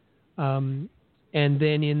Laval. And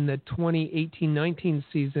then in the 2018-19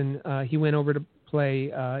 season, he went over to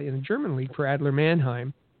play in the German league for Adler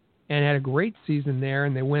Mannheim and had a great season there.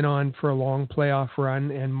 And they went on for a long playoff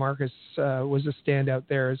run, and Marcus was a standout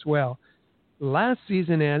there as well. Last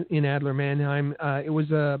season in Adler Mannheim, it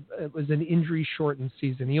was an injury-shortened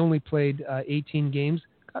season. He only played 18 games,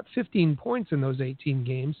 got 15 points in those 18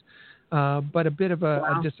 games, but a bit of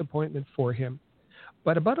a disappointment for him.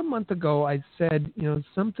 But about a month ago, I said,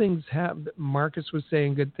 some things Marcus was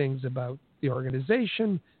saying good things about the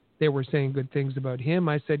organization. They were saying good things about him.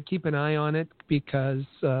 I said, keep an eye on it because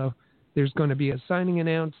there's going to be a signing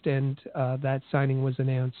announced, and that signing was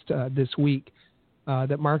announced this week.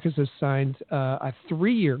 That Marcus has signed a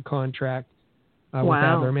 3-year contract with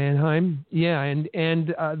Adler Mannheim. Yeah,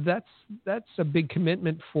 and that's a big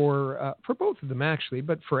commitment for both of them actually,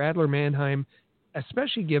 but for Adler Mannheim,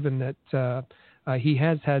 especially given that he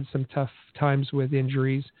has had some tough times with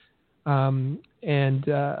injuries. And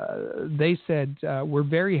they said, we're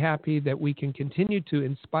very happy that we can continue to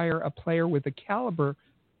inspire a player with the caliber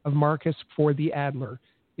of Marcus for the Adler.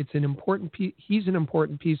 It's an important he's an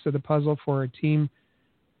important piece of the puzzle for our team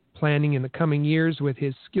planning in the coming years. With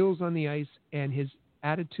his skills on the ice and his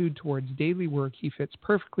attitude towards daily work, he fits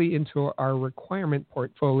perfectly into our requirement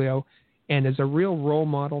portfolio and is a real role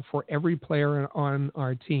model for every player on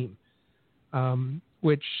our team,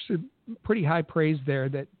 which pretty high praise there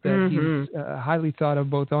that he's highly thought of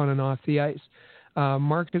both on and off the ice.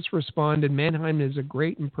 Marcus responded, Mannheim is a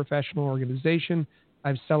great and professional organization.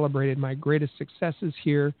 I've celebrated my greatest successes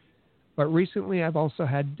here, but recently I've also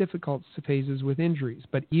had difficult phases with injuries.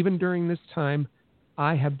 But even during this time,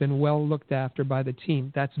 I have been well looked after by the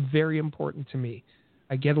team. That's very important to me.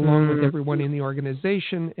 I get along with everyone in the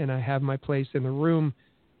organization, and I have my place in the room.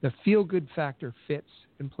 The feel-good factor fits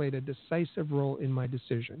and played a decisive role in my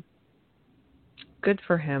decision. Good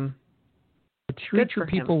for him. Treat your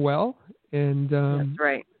people well. And that's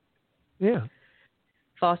right. Yeah.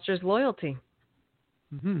 Fosters loyalty.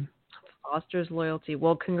 Mm-hmm. Fosters loyalty.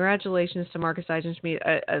 Well, congratulations to Marcus Eisenschmidt.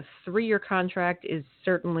 A 3-year contract is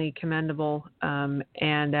certainly commendable.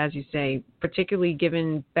 And as you say, particularly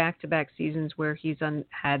given back-to-back seasons where he's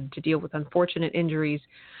had to deal with unfortunate injuries,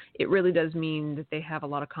 it really does mean that they have a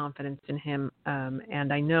lot of confidence in him.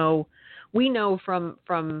 And we know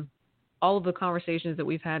from all of the conversations that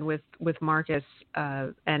we've had with Marcus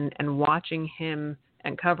and watching him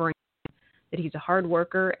and covering him, that he's a hard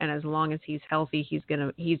worker, and as long as he's healthy, he's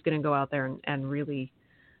gonna go out there and really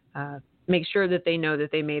make sure that they know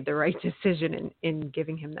that they made the right decision in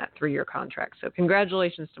giving him that 3-year contract. So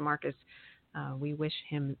congratulations to Marcus. We wish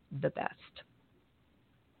him the best.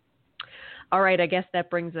 All right, I guess that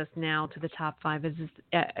brings us now to the top 5. Is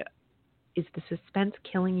the suspense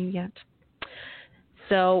killing you yet?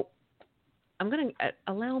 So I'm going to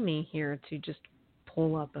allow me here to just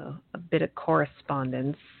pull up a bit of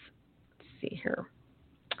correspondence. Let's see here.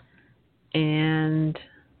 And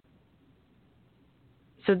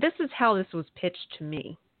so this is how this was pitched to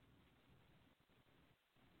me.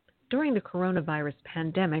 During the coronavirus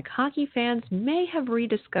pandemic, hockey fans may have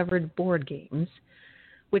rediscovered board games,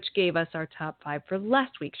 which gave us our top 5 for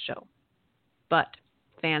last week's show. But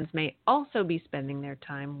fans may also be spending their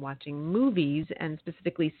time watching movies, and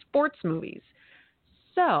specifically sports movies.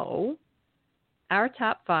 So, our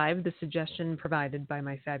top 5, the suggestion provided by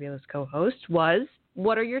my fabulous co-host, was,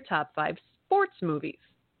 what are your top 5 sports movies?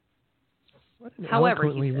 What an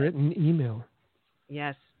eloquently written email.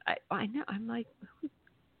 Yes, I know. I'm like,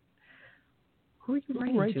 who are you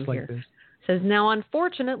writing to here? This? Says, now,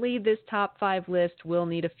 unfortunately, this top 5 list will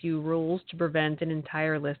need a few rules to prevent an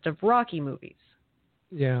entire list of Rocky movies.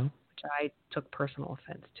 Yeah. Which I took personal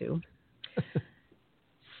offense to.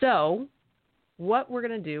 So, what we're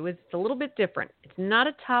going to do is it's a little bit different. It's not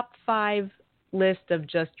a top 5 list of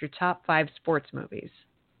just your top 5 sports movies.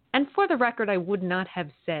 And for the record, I would not have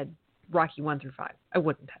said Rocky 1 through 5. I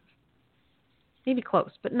wouldn't have. Maybe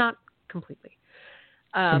close, but not completely.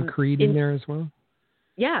 Some Creed in there as well?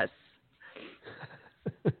 Yes.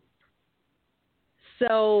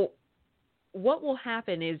 So what will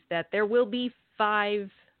happen is that there will be 5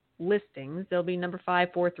 listings. There'll be number 5,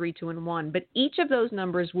 4, 3, 2, and 1. But each of those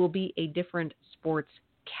numbers will be a different sports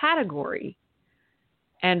category.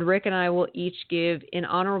 And Rick and I will each give an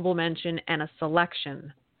honorable mention and a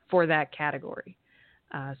selection for that category.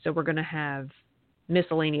 So we're going to have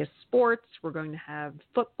miscellaneous sports. We're going to have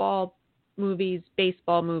football movies,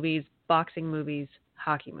 baseball movies, boxing movies,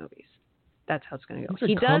 hockey movies. That's how it's going to go.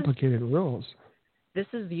 Those are complicated rules. This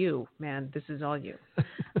is you, man. This is all you.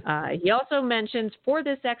 He also mentions, for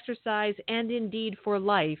this exercise and indeed for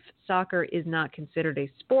life, soccer is not considered a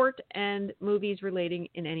sport, and movies relating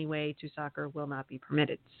in any way to soccer will not be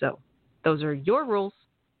permitted. So those are your rules,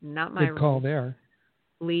 not my rules. Good call there.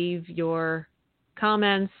 Leave your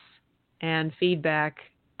comments and feedback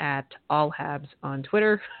at allhabs on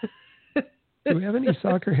Twitter. Do we have any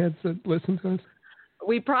soccer heads that listen to us?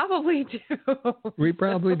 We probably do. We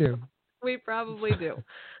probably do. We probably do.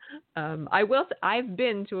 I've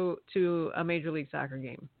been to a Major League Soccer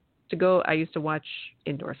game. I used to watch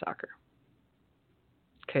indoor soccer.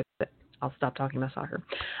 Okay, I'll stop talking about soccer.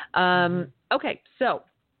 Okay, so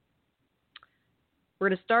we're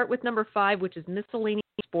going to start with number 5, which is miscellaneous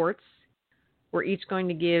sports. We're each going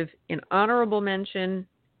to give an honorable mention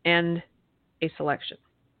and a selection.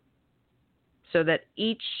 So that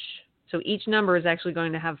each number is actually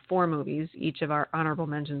going to have 4 movies, each of our honorable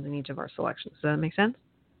mentions and each of our selections. Does that make sense?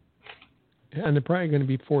 Yeah, and they're probably going to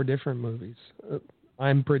be 4 different movies.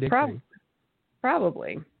 I'm predicting.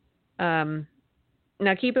 Probably.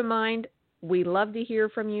 Now, keep in mind, we love to hear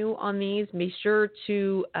from you on these. Be sure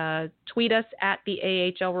to tweet us at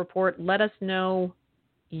the AHL Report. Let us know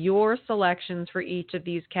your selections for each of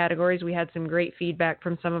these categories. We had some great feedback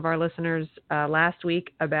from some of our listeners last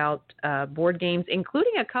week about board games,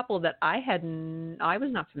 including a couple that I was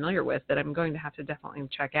not familiar with that I'm going to have to definitely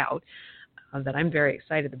check out, that I'm very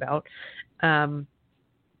excited about.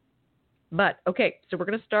 But, okay, so we're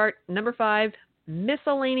going to start number 5,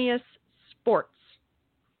 miscellaneous sports.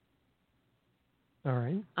 All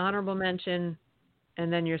right. Honorable mention,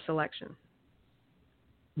 and then your selection.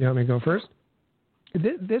 You want me to go first?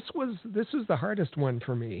 This was the hardest one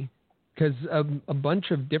for me because a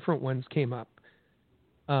bunch of different ones came up,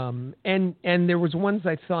 and there was ones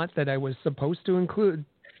I thought that I was supposed to include.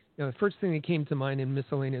 You know, the first thing that came to mind in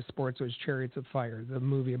miscellaneous sports was Chariots of Fire, the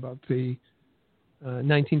movie about the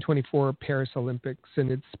 1924 Paris Olympics,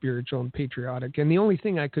 and it's spiritual and patriotic. And the only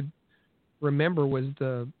thing I could remember was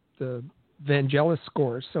the Vangelis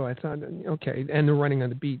score. So I thought, okay, and the running on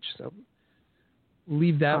the beach. So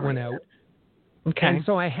leave that one out. Okay. And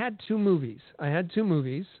so I had 2 movies. I had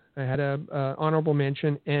a honorable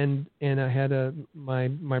mention and I had my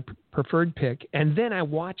preferred pick. And then I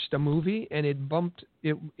watched a movie and it bumped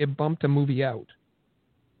a movie out.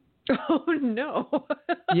 Oh no.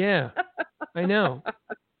 Yeah, I know.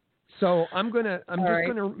 So I'm just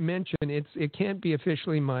gonna mention it can't be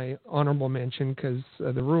officially my honorable mention because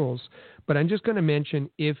of the rules, but I'm just gonna mention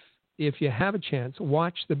if you have a chance,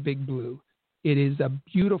 watch The Big Blue. It is a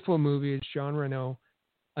beautiful movie. It's Jean Reno.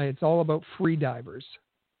 It's all about free divers.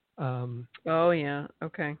 Oh yeah,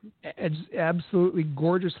 okay. It's absolutely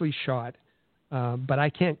gorgeously shot, but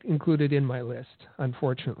I can't include it in my list,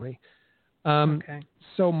 unfortunately. Okay.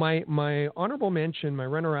 So my honorable mention, my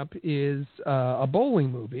runner-up, is a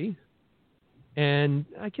bowling movie. And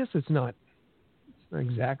I guess it's not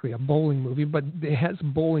exactly a bowling movie, but it has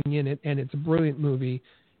bowling in it, and it's a brilliant movie,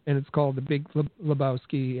 and it's called The Big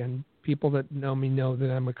Lebowski, and people that know me know that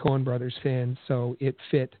I'm a Coen Brothers fan, so it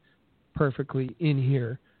fit perfectly in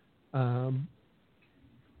here. So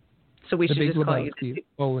we should just call you the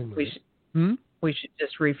bowling movie. We should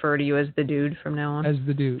just refer to you as the dude from now on. As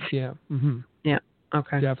the dude, yeah. Mm-hmm. Yeah.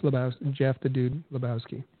 Okay. Jeff the Dude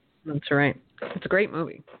Lebowski. That's right. It's a great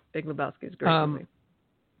movie. Big Lebowski is a great movie.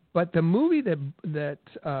 But the movie that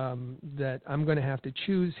I'm going to have to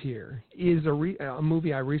choose here is a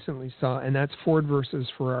movie I recently saw, and that's Ford versus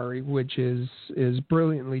Ferrari, which is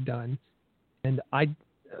brilliantly done. And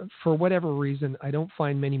for whatever reason, I don't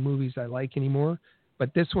find many movies I like anymore,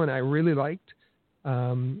 but this one I really liked.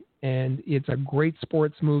 And it's a great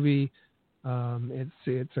sports movie.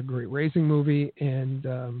 It's a great racing movie, and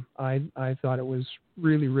I thought it was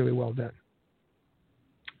really, really well done.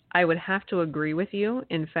 I would have to agree with you.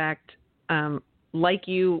 In fact, like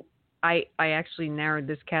you, I actually narrowed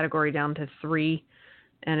this category down to 3,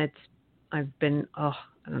 and I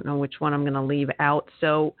don't know which one I'm going to leave out.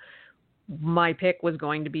 So my pick was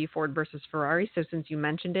going to be Ford versus Ferrari. So since you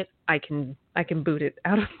mentioned it, I can boot it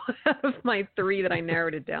out of my 3 that I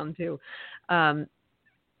narrowed it down to.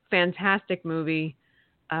 Fantastic movie.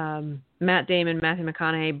 Matt Damon, Matthew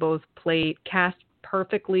McConaughey both cast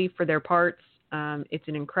perfectly for their parts. It's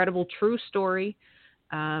an incredible true story.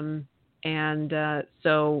 So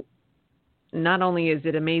not only is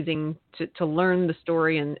it amazing to learn the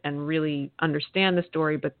story and really understand the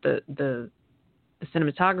story, but the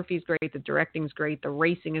cinematography is great, the directing is great, the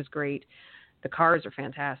racing is great, the cars are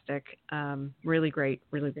fantastic. Really great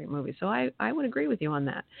movie. So I would agree with you on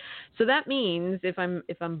that. So that means if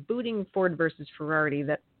I'm booting Ford versus Ferrari,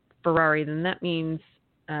 then that means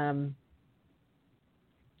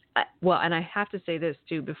and I have to say this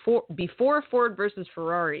too, before Ford versus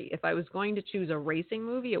Ferrari, if I was going to choose a racing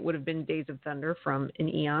movie, it would have been Days of Thunder from an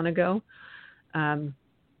eon ago.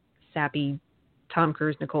 Sappy Tom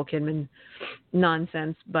Cruise, Nicole Kidman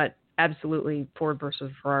nonsense, but absolutely Ford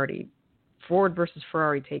versus Ferrari. Ford versus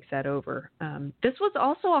Ferrari takes that over. This was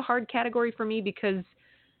also a hard category for me because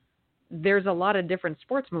there's a lot of different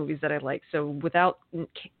sports movies that I like. So without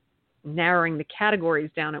narrowing the categories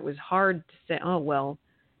down, it was hard to say, oh, well,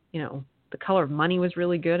 The Color of Money was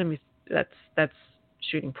really good. I mean, that's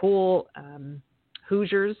Shooting Pool.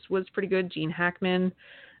 Hoosiers was pretty good. Gene Hackman,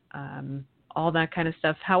 all that kind of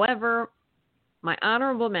stuff. However, my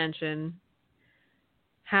honorable mention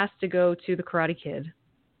has to go to The Karate Kid.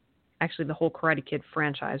 Actually, the whole Karate Kid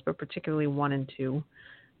franchise, but particularly 1 and 2.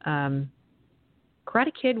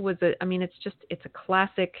 Karate Kid it's a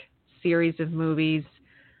classic series of movies.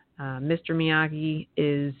 Mr. Miyagi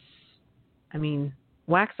is,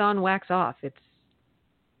 wax on, wax off. It's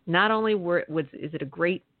not only is it a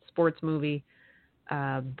great sports movie,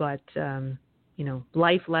 but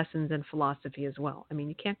life lessons and philosophy as well.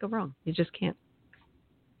 You can't go wrong. You just can't.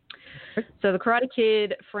 So the Karate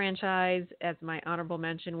Kid franchise as my honorable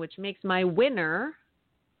mention, which makes my winner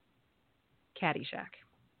Caddyshack.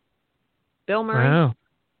 Bill Murray. Wow.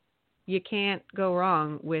 You can't go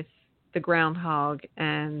wrong with the Groundhog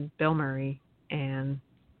and Bill Murray and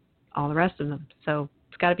all the rest of them. So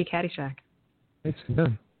it's got to be Caddyshack. It's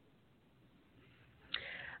done.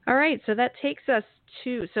 All right, so that takes us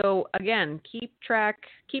to, so again, keep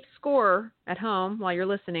score at home while you're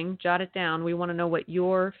listening. Jot it down. We want to know what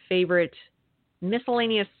your favorite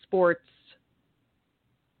miscellaneous sports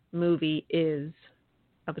movie is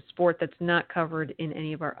of a sport that's not covered in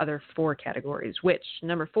any of our other 4 categories, which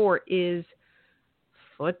number 4 is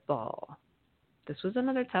football. This was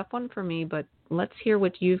another tough one for me, but let's hear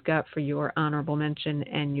what you've got for your honorable mention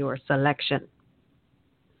and your selection.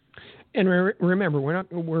 And remember, we're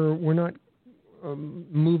not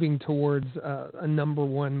moving towards a number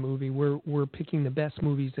 1 movie. We're picking the best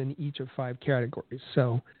movies in each of 5 categories.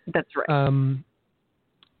 So that's right.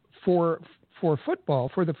 For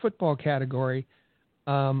football, for the football category,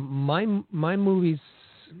 my movies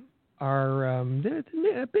are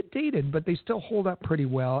they're a bit dated, but they still hold up pretty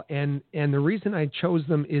well. And the reason I chose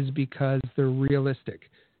them is because they're realistic.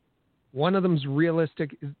 One of them's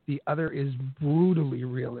realistic, the other is brutally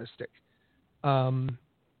realistic.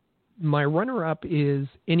 My runner-up is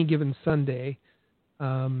Any Given Sunday,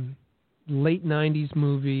 late 90s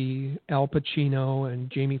movie, Al Pacino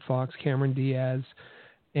and Jamie Foxx, Cameron Diaz.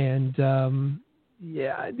 And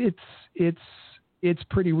it's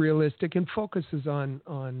pretty realistic and focuses on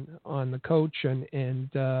the coach and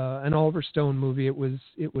an Oliver Stone movie. It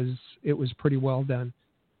was pretty well done.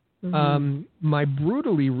 Mm-hmm. My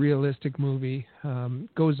brutally realistic movie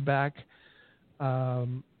goes back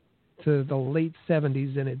to the late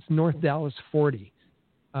 70s, and it's North Dallas 40.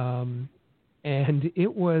 And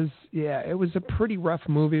it was a pretty rough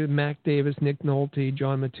movie with Mac Davis, Nick Nolte,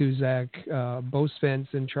 John Matuzak, Bo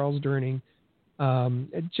Svensson, Charles Durning.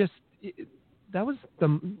 that was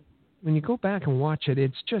when you go back and watch it,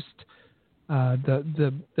 it's just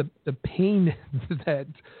the pain that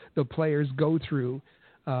the players go through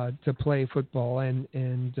to play football, and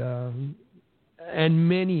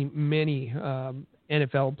many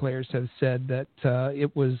NFL players have said that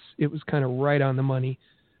it was kind of right on the money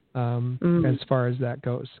as far as that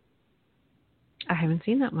goes. I haven't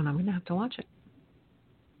seen that one. I'm going to have to watch it.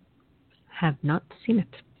 Have not seen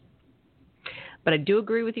it. But I do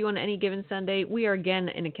agree with you on Any Given Sunday. We are again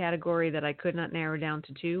in a category that I could not narrow down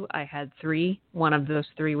to 2. I had 3. One of those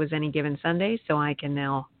 3 was Any Given Sunday, so I can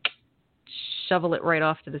now shovel it right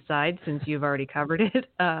off to the side since you've already covered it. It's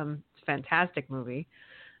a fantastic movie.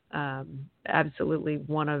 Absolutely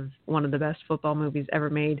one of the best football movies ever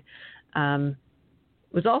made. It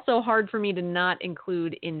was also hard for me to not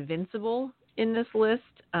include Invincible in this list,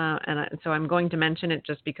 so I'm going to mention it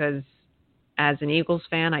just because as an Eagles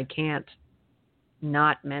fan, I can't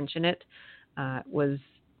not mention it. It was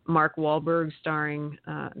Mark Wahlberg starring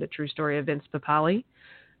the true story of Vince Papale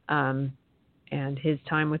and his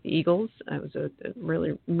time with the Eagles. It was a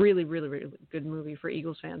really, really, really, really good movie for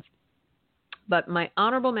Eagles fans. But my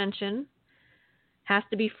honorable mention has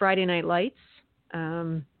to be Friday Night Lights.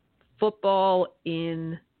 Football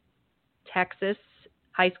in Texas,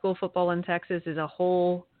 high school football in Texas is a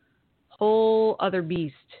whole other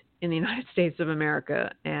beast in the United States of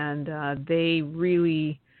America, and they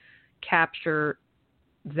really capture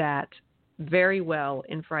that very well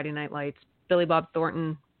in Friday Night Lights. Billy Bob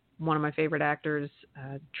Thornton, one of my favorite actors,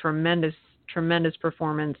 tremendous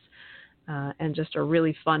performance, and just a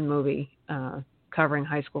really fun movie covering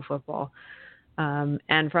high school football.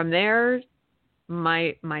 And from there,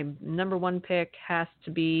 my number 1 pick has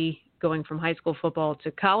to be going from high school football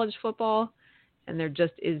to college football, and there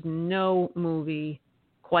just is no movie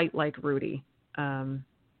quite like Rudy. And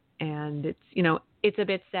it's a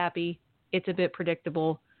bit sappy, it's a bit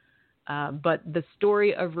predictable, but the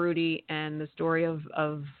story of Rudy and the story of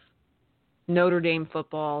Notre Dame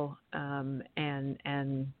football, and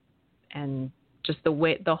just the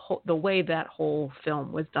way that whole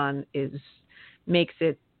film was done makes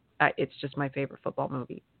it it's just my favorite football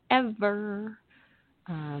movie ever.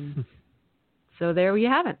 So there you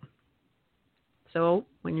have it. So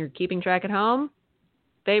when you're keeping track at home,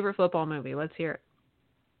 favorite football movie. Let's hear it.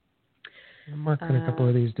 I'm marking a couple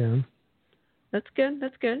of these down. That's good.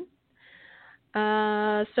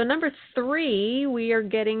 So number 3, we are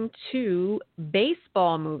getting to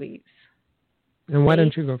baseball movies. And why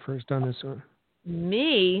don't you go first on this one?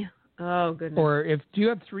 Me? Oh, goodness. Or do you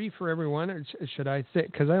have 3 for everyone, or should I say?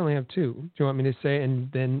 Because I only have 2. Do you want me to say,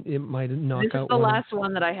 and then it might knock out one? This is the last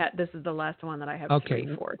one that I had. This is the last one that I have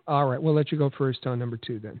 3 for. All right. We'll let you go first on number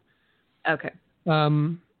 2 then. Okay.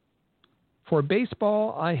 For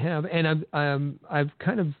baseball, I have, and I've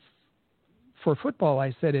kind of, for football,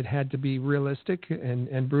 I said it had to be realistic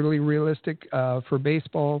and brutally realistic. For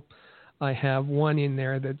baseball, I have one in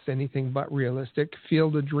there that's anything but realistic.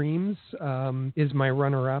 Field of Dreams is my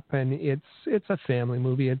runner-up, and it's a family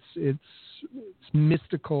movie. It's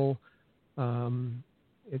mystical.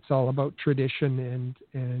 It's all about tradition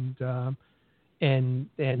and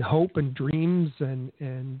hope and dreams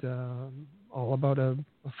and all about a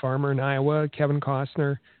farmer in Iowa. Kevin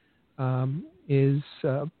Costner is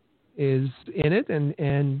in it,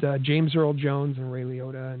 and James Earl Jones and Ray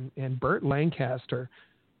Liotta and Burt Lancaster.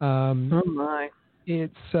 Oh my!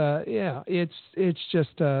 It's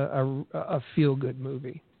just a feel good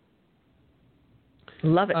movie.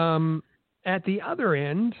 Love it. At the other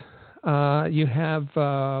end, you have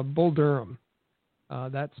Bull Durham.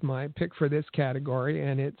 That's my pick for this category,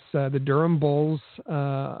 and it's the Durham Bulls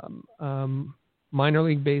minor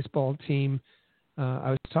league baseball team. I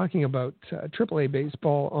was talking about AAA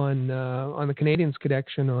baseball on the Canadians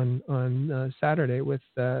Connection on Saturday with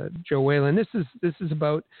Joe Whalen. This is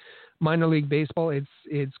about minor league baseball.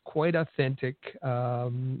 It's quite authentic,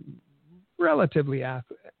 relatively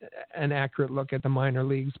an accurate look at the minor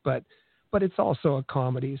leagues, but it's also a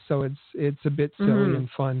comedy, so it's a bit silly and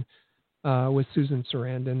fun with Susan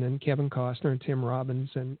Sarandon and Kevin Costner and Tim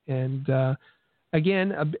Robbins, and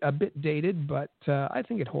again a bit dated, but I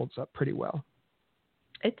think it holds up pretty well.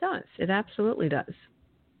 It does. It absolutely does.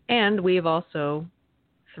 And we've also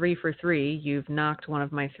 3 for 3. You've knocked one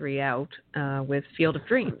of my 3 out with Field of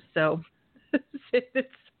Dreams. So it's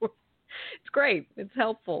great. It's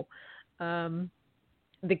helpful. The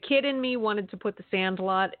kid in me wanted to put The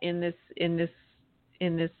Sandlot in this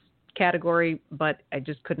category, but I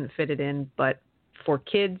just couldn't fit it in. But for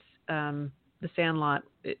kids, The Sandlot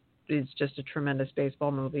is just a tremendous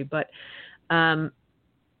baseball movie. But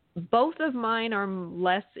both of mine are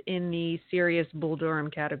less in the serious Bull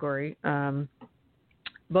Durham category.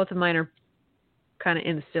 Both of mine are kind of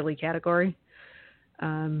in the silly category.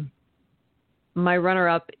 My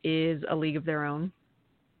runner-up is A League of Their Own,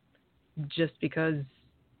 just because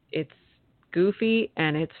it's goofy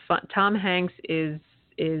and it's fun. Tom Hanks is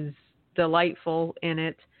delightful in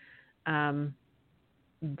it. Tom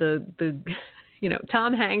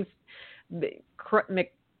Hanks,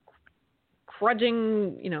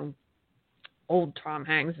 crudging, old Tom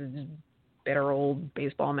Hanks is bitter old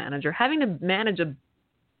baseball manager, having to manage a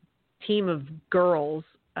team of girls,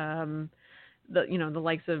 the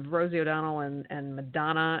likes of Rosie O'Donnell and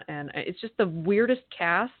Madonna, and it's just the weirdest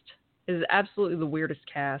cast. It is absolutely the weirdest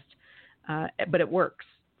cast, but it works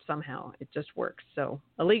somehow. It just works. So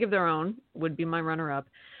A League of Their Own would be my runner-up.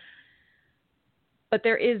 But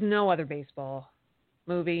there is no other baseball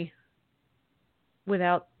movie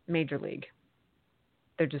without Major League.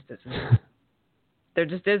 There just isn't. There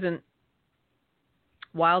just isn't.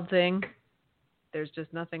 Wild Thing. There's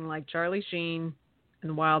just nothing like Charlie Sheen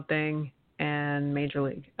and Wild Thing and Major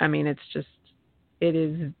League. I mean, it's just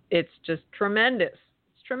tremendous.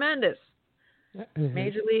 It's tremendous. Mm-hmm.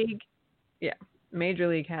 Major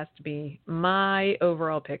League has to be my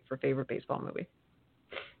overall pick for favorite baseball movie.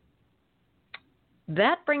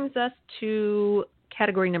 That brings us to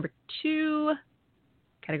category number 2,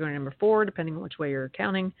 category number 4, depending on which way you're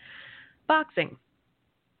counting, boxing.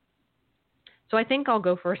 So I think I'll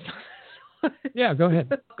go first on this one. Yeah, go ahead.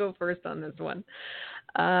 I'll go first on this one.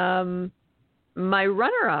 My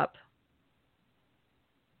runner-up.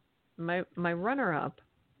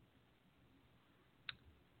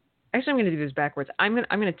 Actually, I'm going to do this backwards. I'm going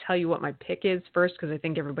to tell you what my pick is first, because I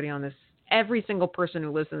think every single person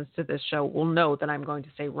who listens to this show will know that I'm going to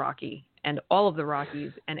say Rocky, and all of the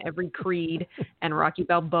Rockies, and every Creed, and Rocky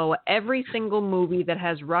Balboa. Every single movie that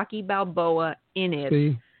has Rocky Balboa in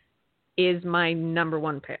it is my number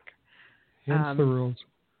one pick. Hence the rules.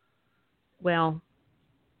 Well,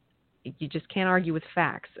 you just can't argue with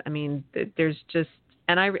facts. I mean, there's just,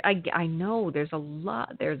 and I know there's a lot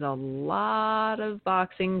of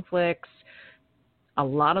boxing flicks. A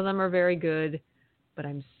lot of them are very good, but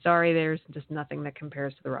I'm sorry, there's just nothing that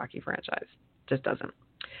compares to the Rocky franchise. Just doesn't.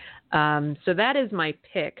 So that is my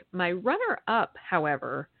pick. My runner-up,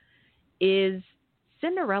 however, is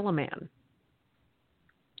Cinderella Man.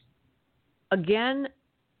 Again,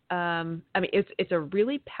 I mean, it's a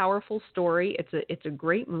really powerful story. It's a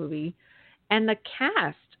great movie, and the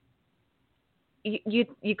cast. You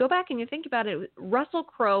go back and you think about it. Russell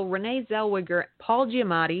Crowe, Renee Zellweger, Paul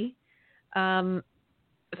Giamatti,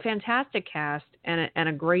 fantastic cast, and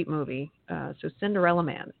a great movie. So Cinderella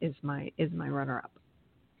Man is my runner-up.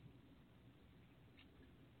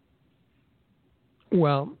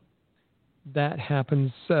 Well, that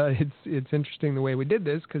happens. It's interesting the way we did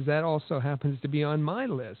this, because that also happens to be on my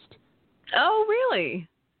list. Oh, really?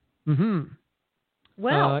 Mm-hmm.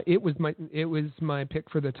 Well, it was my pick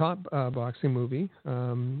for the top boxing movie.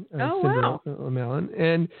 Wow!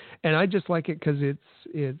 And I just like it because it's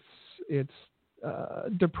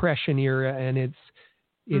Depression era, and it's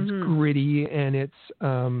gritty, and it's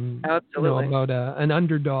about an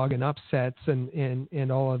underdog and upsets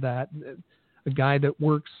and all of that. A guy that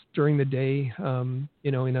works during the day,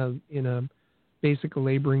 in a basic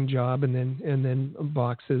laboring job, and then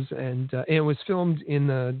boxes, and it was filmed in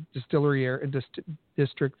the distillery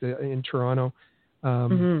district in Toronto.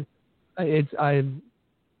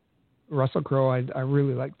 Russell Crowe. I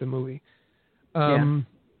really liked the movie.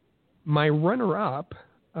 My runner-up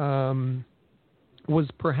was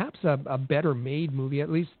perhaps a better made movie,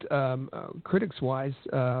 at least critics-wise.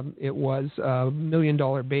 It was $1 Million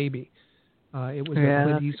Baby. It was a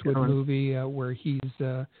Clint Eastwood movie where he's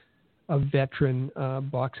a veteran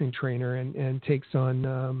boxing trainer and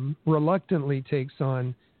reluctantly takes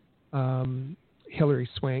on Hilary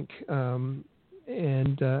Swank and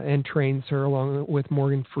trains her along with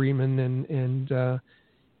Morgan Freeman, and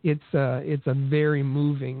it's a very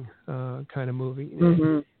moving kind of movie.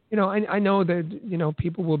 Mm-hmm. I know that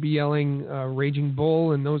people will be yelling Raging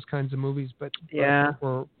Bull and those kinds of movies, but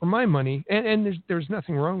for my money, and there's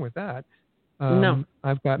nothing wrong with that. No,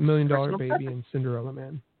 I've got $1 Million Baby and Cinderella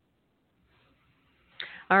Man.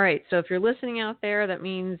 All right, so if you're listening out there, that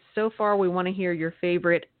means so far we want to hear your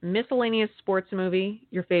favorite miscellaneous sports movie,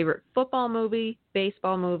 your favorite football movie,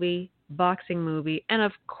 baseball movie, boxing movie, and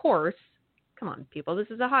of course, come on, people,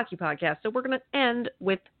 this is a hockey podcast, so we're going to end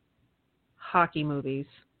with hockey movies.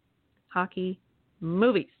 Hockey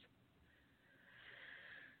movies.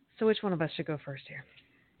 So which one of us should go first here?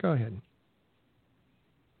 Go ahead.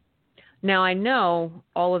 Now, I know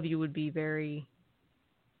all of you would be very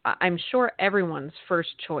I'm sure everyone's first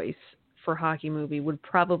choice for hockey movie would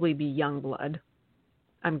probably be Youngblood.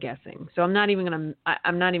 I'm guessing. So I'm not even gonna.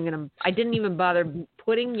 I didn't even bother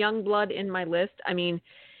putting Youngblood in my list. I mean,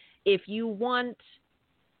 if you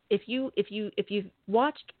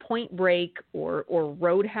watched Point Break or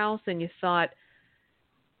Roadhouse and you thought,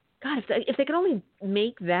 God, if they could only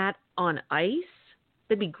make that on ice,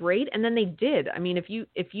 that'd be great. And then they did. I mean, if you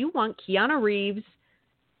want Keanu Reeves,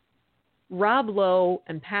 Rob Lowe,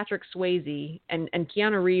 and Patrick Swayze, and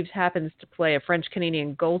Keanu Reeves happens to play a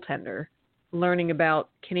French-Canadian goaltender learning about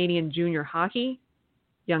Canadian junior hockey,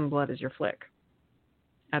 Youngblood is your flick.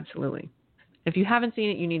 Absolutely. If you haven't seen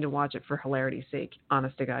it, you need to watch it for hilarity's sake.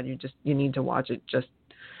 Honest to God, you need to watch it just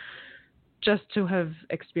to have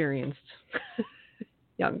experienced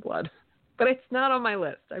Youngblood. But it's not on my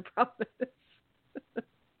list, I promise.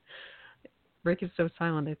 Rick is so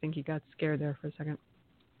silent, I think he got scared there for a second.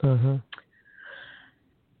 Uh-huh.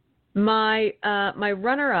 My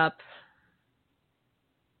runner-up,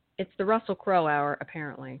 it's the Russell Crowe hour,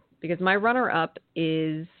 apparently, because my runner-up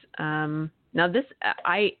is now this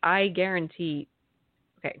I guarantee.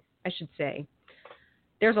 Okay, I should say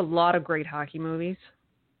there's a lot of great hockey movies,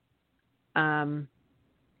 and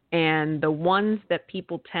the ones that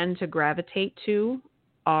people tend to gravitate to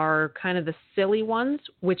are kind of the silly ones,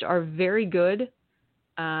 which are very good.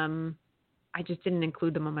 I just didn't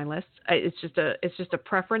include them on my list. It's just a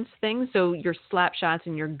preference thing. So your Slapshots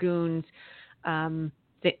and your Goons,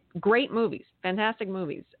 great movies, fantastic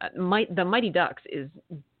movies. The Mighty Ducks is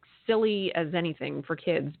silly as anything for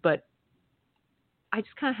kids, but I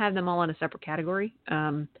just kind of have them all in a separate category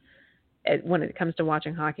when it comes to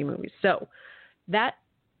watching hockey movies. So that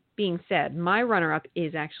being said, my runner-up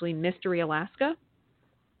is actually Mystery Alaska.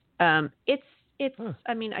 I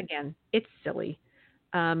mean, again, it's silly.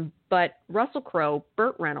 But Russell Crowe,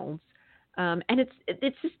 Burt Reynolds, and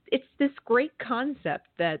it's this great concept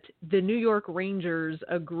that the New York Rangers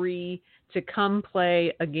agree to come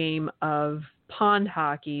play a game of pond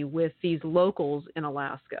hockey with these locals in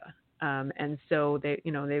Alaska, and so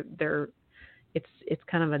they're it's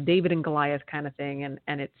kind of a David and Goliath kind of thing, and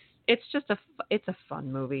it's a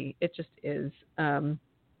fun movie. It just is, and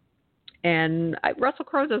Russell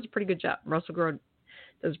Crowe does a pretty good job. Russell Crowe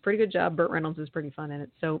does a pretty good job. Burt Reynolds is pretty fun in it.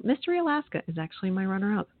 So Mystery Alaska is actually my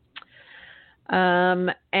runner-up.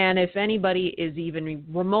 And if anybody is even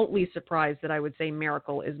remotely surprised that I would say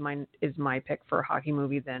Miracle is my pick for a hockey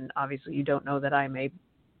movie, then obviously you don't know that I'm a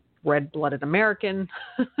red-blooded American.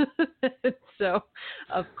 So,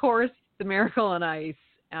 of course, The Miracle on Ice.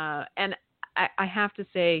 And I have to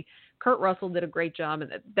say, Kurt Russell did a great job.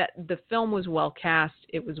 That the film was well cast.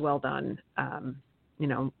 It was well done.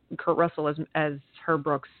 Kurt Russell as Herb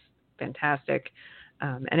Brooks, fantastic.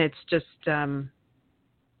 And it's just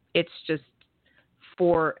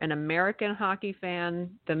for an American hockey fan,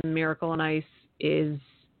 The Miracle on Ice is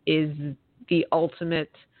the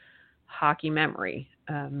ultimate hockey memory.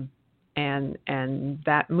 And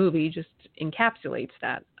that movie just encapsulates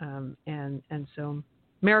that. And so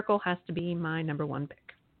Miracle has to be my number one pick.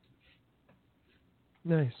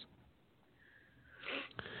 Nice.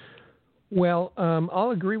 Well,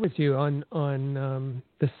 I'll agree with you on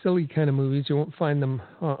the silly kind of movies. You won't find them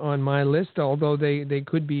on my list, although they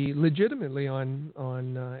could be legitimately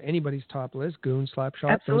on anybody's top list. Goon,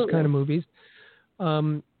 Slapshot, Absolutely. Those kind of movies.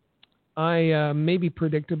 I maybe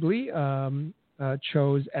predictably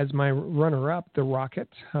chose as my runner-up The Rocket,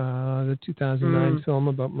 the 2009 film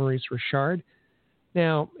about Maurice Richard.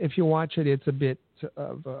 Now, if you watch it, it's a bit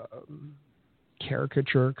of a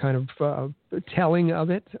caricature kind of telling of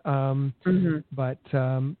it, but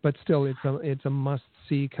still it's a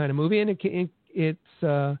must-see kind of movie, and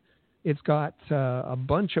it's got a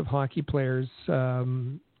bunch of hockey players.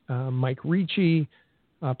 Mike Ricci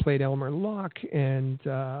played Elmer Locke, and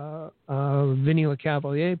Vinny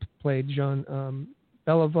LeCavalier played Jean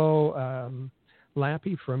Beliveau.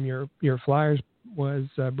 Lappy from your Flyers was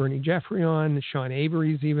Bernie Geoffrion. Sean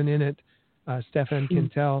Avery's even in it. Stefan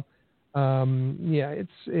Quintel.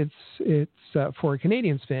 It's for a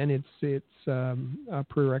Canadiens fan, it's a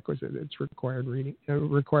prerequisite. It's required reading,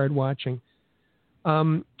 required watching.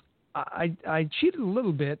 I cheated a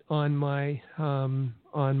little bit on my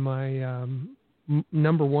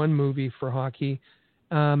number one movie for hockey,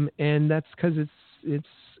 and that's because it's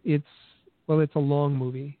a long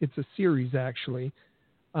movie. It's a series actually,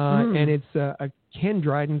 and it's a Ken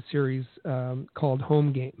Dryden series called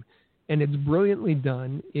Home Game. And it's brilliantly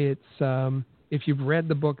done. It's if you've read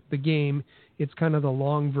the book, The Game, it's kind of the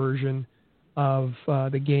long version of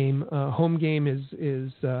the game. Home Game is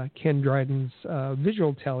Ken Dryden's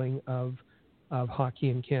visual telling of of hockey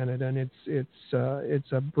in Canada, and it's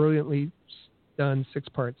a brilliantly done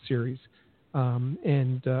 6-part series,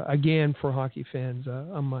 and again, for hockey fans,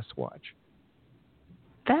 a must watch.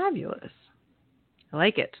 Fabulous. I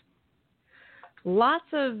like it. Lots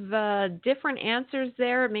of different answers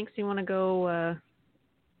there. It makes me want to go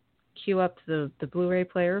queue up the Blu-ray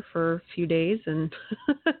player for a few days and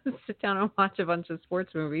sit down and watch a bunch of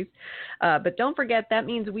sports movies. But don't forget, that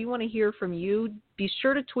means we want to hear from you. Be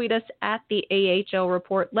sure to tweet us at the AHL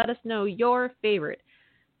Report. Let us know your favorite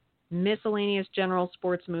miscellaneous general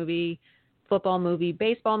sports movie, football movie,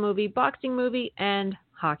 baseball movie, boxing movie, and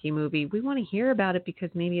hockey movie. We want to hear about it because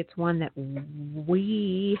maybe it's one that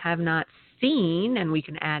we have not seen and we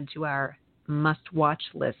can add to our must-watch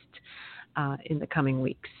list in the coming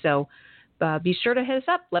weeks. So be sure to hit us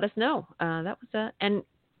up. Let us know. That was and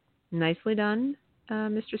nicely done,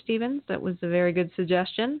 Mr. Stevens. That was a very good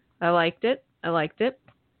suggestion. I liked it.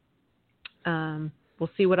 We'll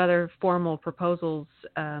see what other formal proposals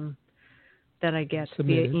that I get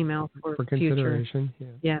via email for consideration.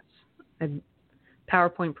 Future. Yes. And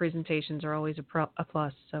PowerPoint presentations are always a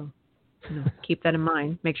plus. So keep that in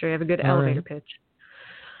mind. Make sure you have a good elevator pitch.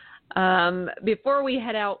 Before we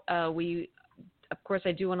head out, of course,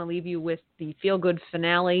 I do want to leave you with the feel-good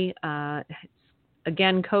finale.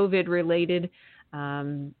 Again, COVID related.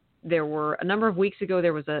 There were a number of weeks ago.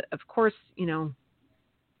 There was of course,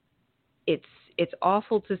 it's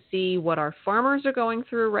awful to see what our farmers are going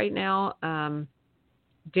through right now.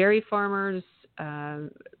 Dairy farmers,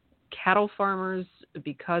 cattle farmers,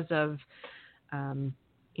 because of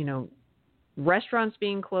restaurants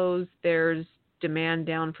being closed. There's demand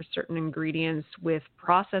down for certain ingredients, with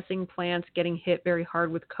processing plants getting hit very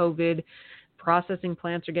hard with COVID. Processing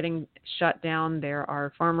plants are getting shut down. There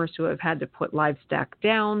are farmers who have had to put livestock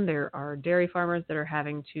down. There are dairy farmers that are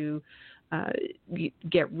having to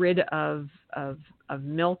get rid of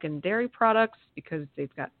milk and dairy products because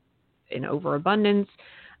they've got an overabundance.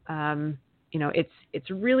 It's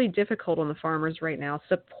really difficult on the farmers right now.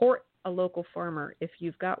 Support a local farmer. If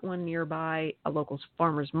you've got one nearby, a local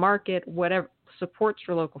farmer's market, whatever, supports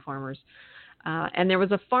for local farmers. And there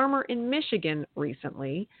was a farmer in Michigan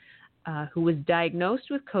recently who was diagnosed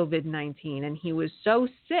with COVID-19, and he was so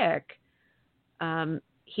sick,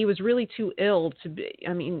 he was really too ill to be.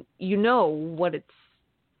 I mean, what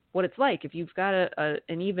it's like if you've got a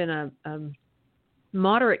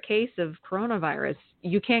moderate case of coronavirus.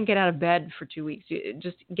 You can't get out of bed for 2 weeks.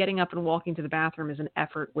 Just getting up and walking to the bathroom is an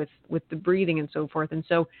effort with the breathing and so forth. And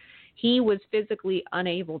so he was physically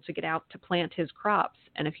unable to get out to plant his crops.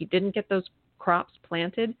 And if he didn't get those crops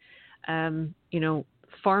planted,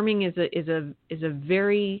 farming is a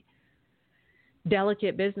very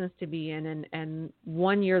delicate business to be in. And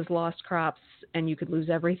 1 year's lost crops and you could lose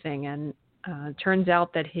everything. And turns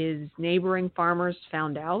out that his neighboring farmers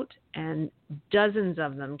found out, and dozens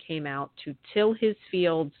of them came out to till his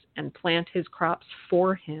fields and plant his crops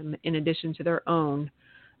for him in addition to their own,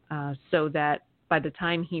 so that by the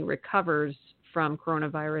time he recovers from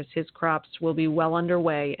coronavirus, his crops will be well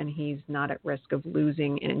underway and he's not at risk of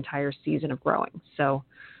losing an entire season of growing. So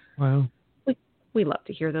wow. We love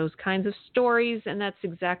to hear those kinds of stories, and that's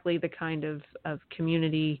exactly the kind of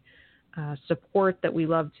community support that we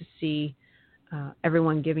love to see.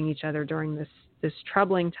 Everyone giving each other during this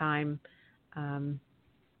troubling time, and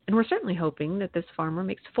we're certainly hoping that this farmer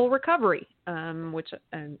makes full recovery, which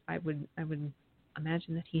I would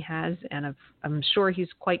imagine that he has, and I'm sure he's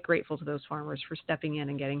quite grateful to those farmers for stepping in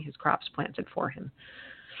and getting his crops planted for him.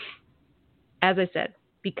 As I said,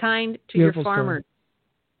 be kind to Beautiful your farmers. Story.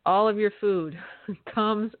 All of your food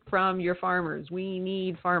comes from your farmers. We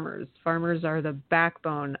need farmers. Farmers are the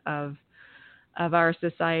backbone of our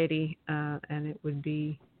society, and it would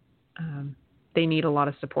be, they need a lot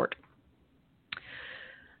of support.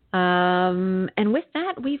 And with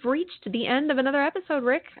that, we've reached the end of another episode,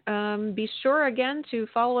 Rick. Be sure again to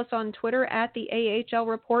follow us on Twitter at the AHL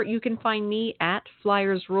Report. You can find me at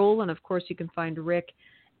Flyers Rule, and of course you can find Rick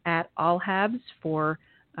at Allhabs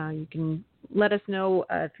you can let us know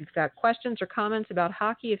if you've got questions or comments about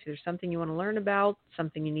hockey, if there's something you want to learn about,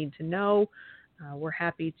 something you need to know. We're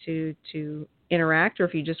happy to interact, or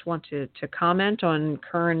if you just want to comment on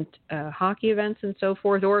current hockey events and so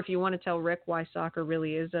forth, or if you want to tell Rick why soccer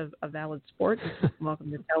really is a valid sport, you're welcome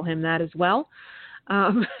to tell him that as well.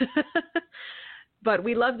 But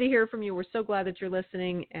we love to hear from you. We're so glad that you're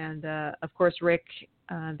listening. And, of course, Rick,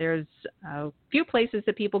 there's a few places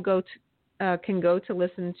that people can go to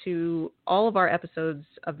listen to all of our episodes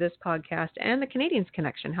of this podcast and the Canadians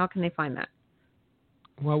Connection. How can they find that?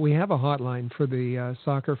 Well, we have a hotline for the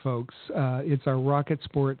soccer folks. It's our Rocket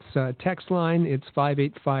Sports text line. It's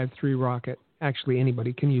 5853-ROCKET. actually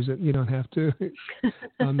anybody can use it. You don't have to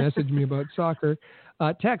message me about soccer.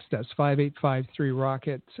 Text us,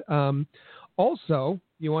 5853-ROCKET. Also,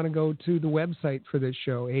 you want to go to the website for this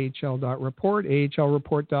show, ahl.report,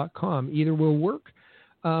 ahlreport.com. Either will work.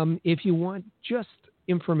 If you want just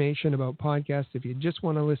information about podcasts, if you just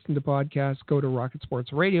want to listen to podcasts, go to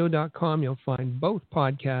rocketsportsradio.com. You'll find both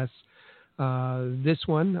podcasts. This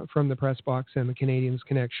one from the Press Box and the Canadians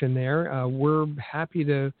Connection there. We're happy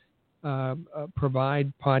to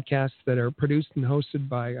provide podcasts that are produced and hosted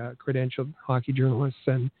by credentialed hockey journalists,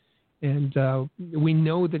 and we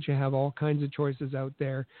know that you have all kinds of choices out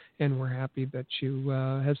there, and we're happy that you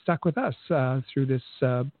have stuck with us through this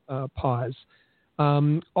pause.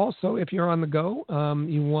 Also, if you're on the go,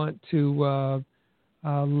 you want to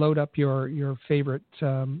load up your favorite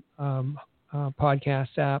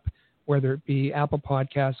podcast app, whether it be Apple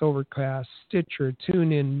Podcasts, Overcast, Stitcher,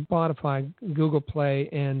 TuneIn, Spotify, Google Play,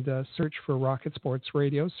 and search for Rocket Sports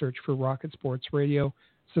Radio. Search for Rocket Sports Radio.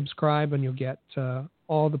 Subscribe, and you'll get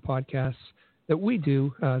all the podcasts that we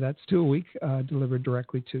do. That's 2 a week, delivered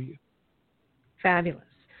directly to you. Fabulous.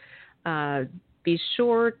 Be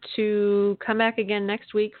sure to come back again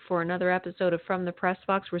next week for another episode of From the Press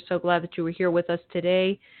Box. We're so glad that you were here with us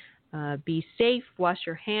today. Be safe, wash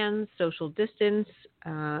your hands, social distance,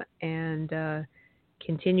 and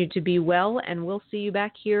continue to be well. And we'll see you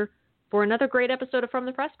back here for another great episode of From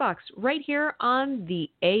the Press Box, right here on the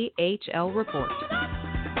AHL Report.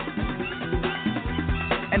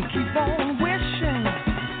 And keep on wishing.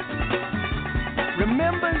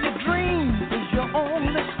 Remember, your dream is your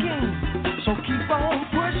only king. So keep on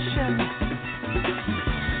pushing.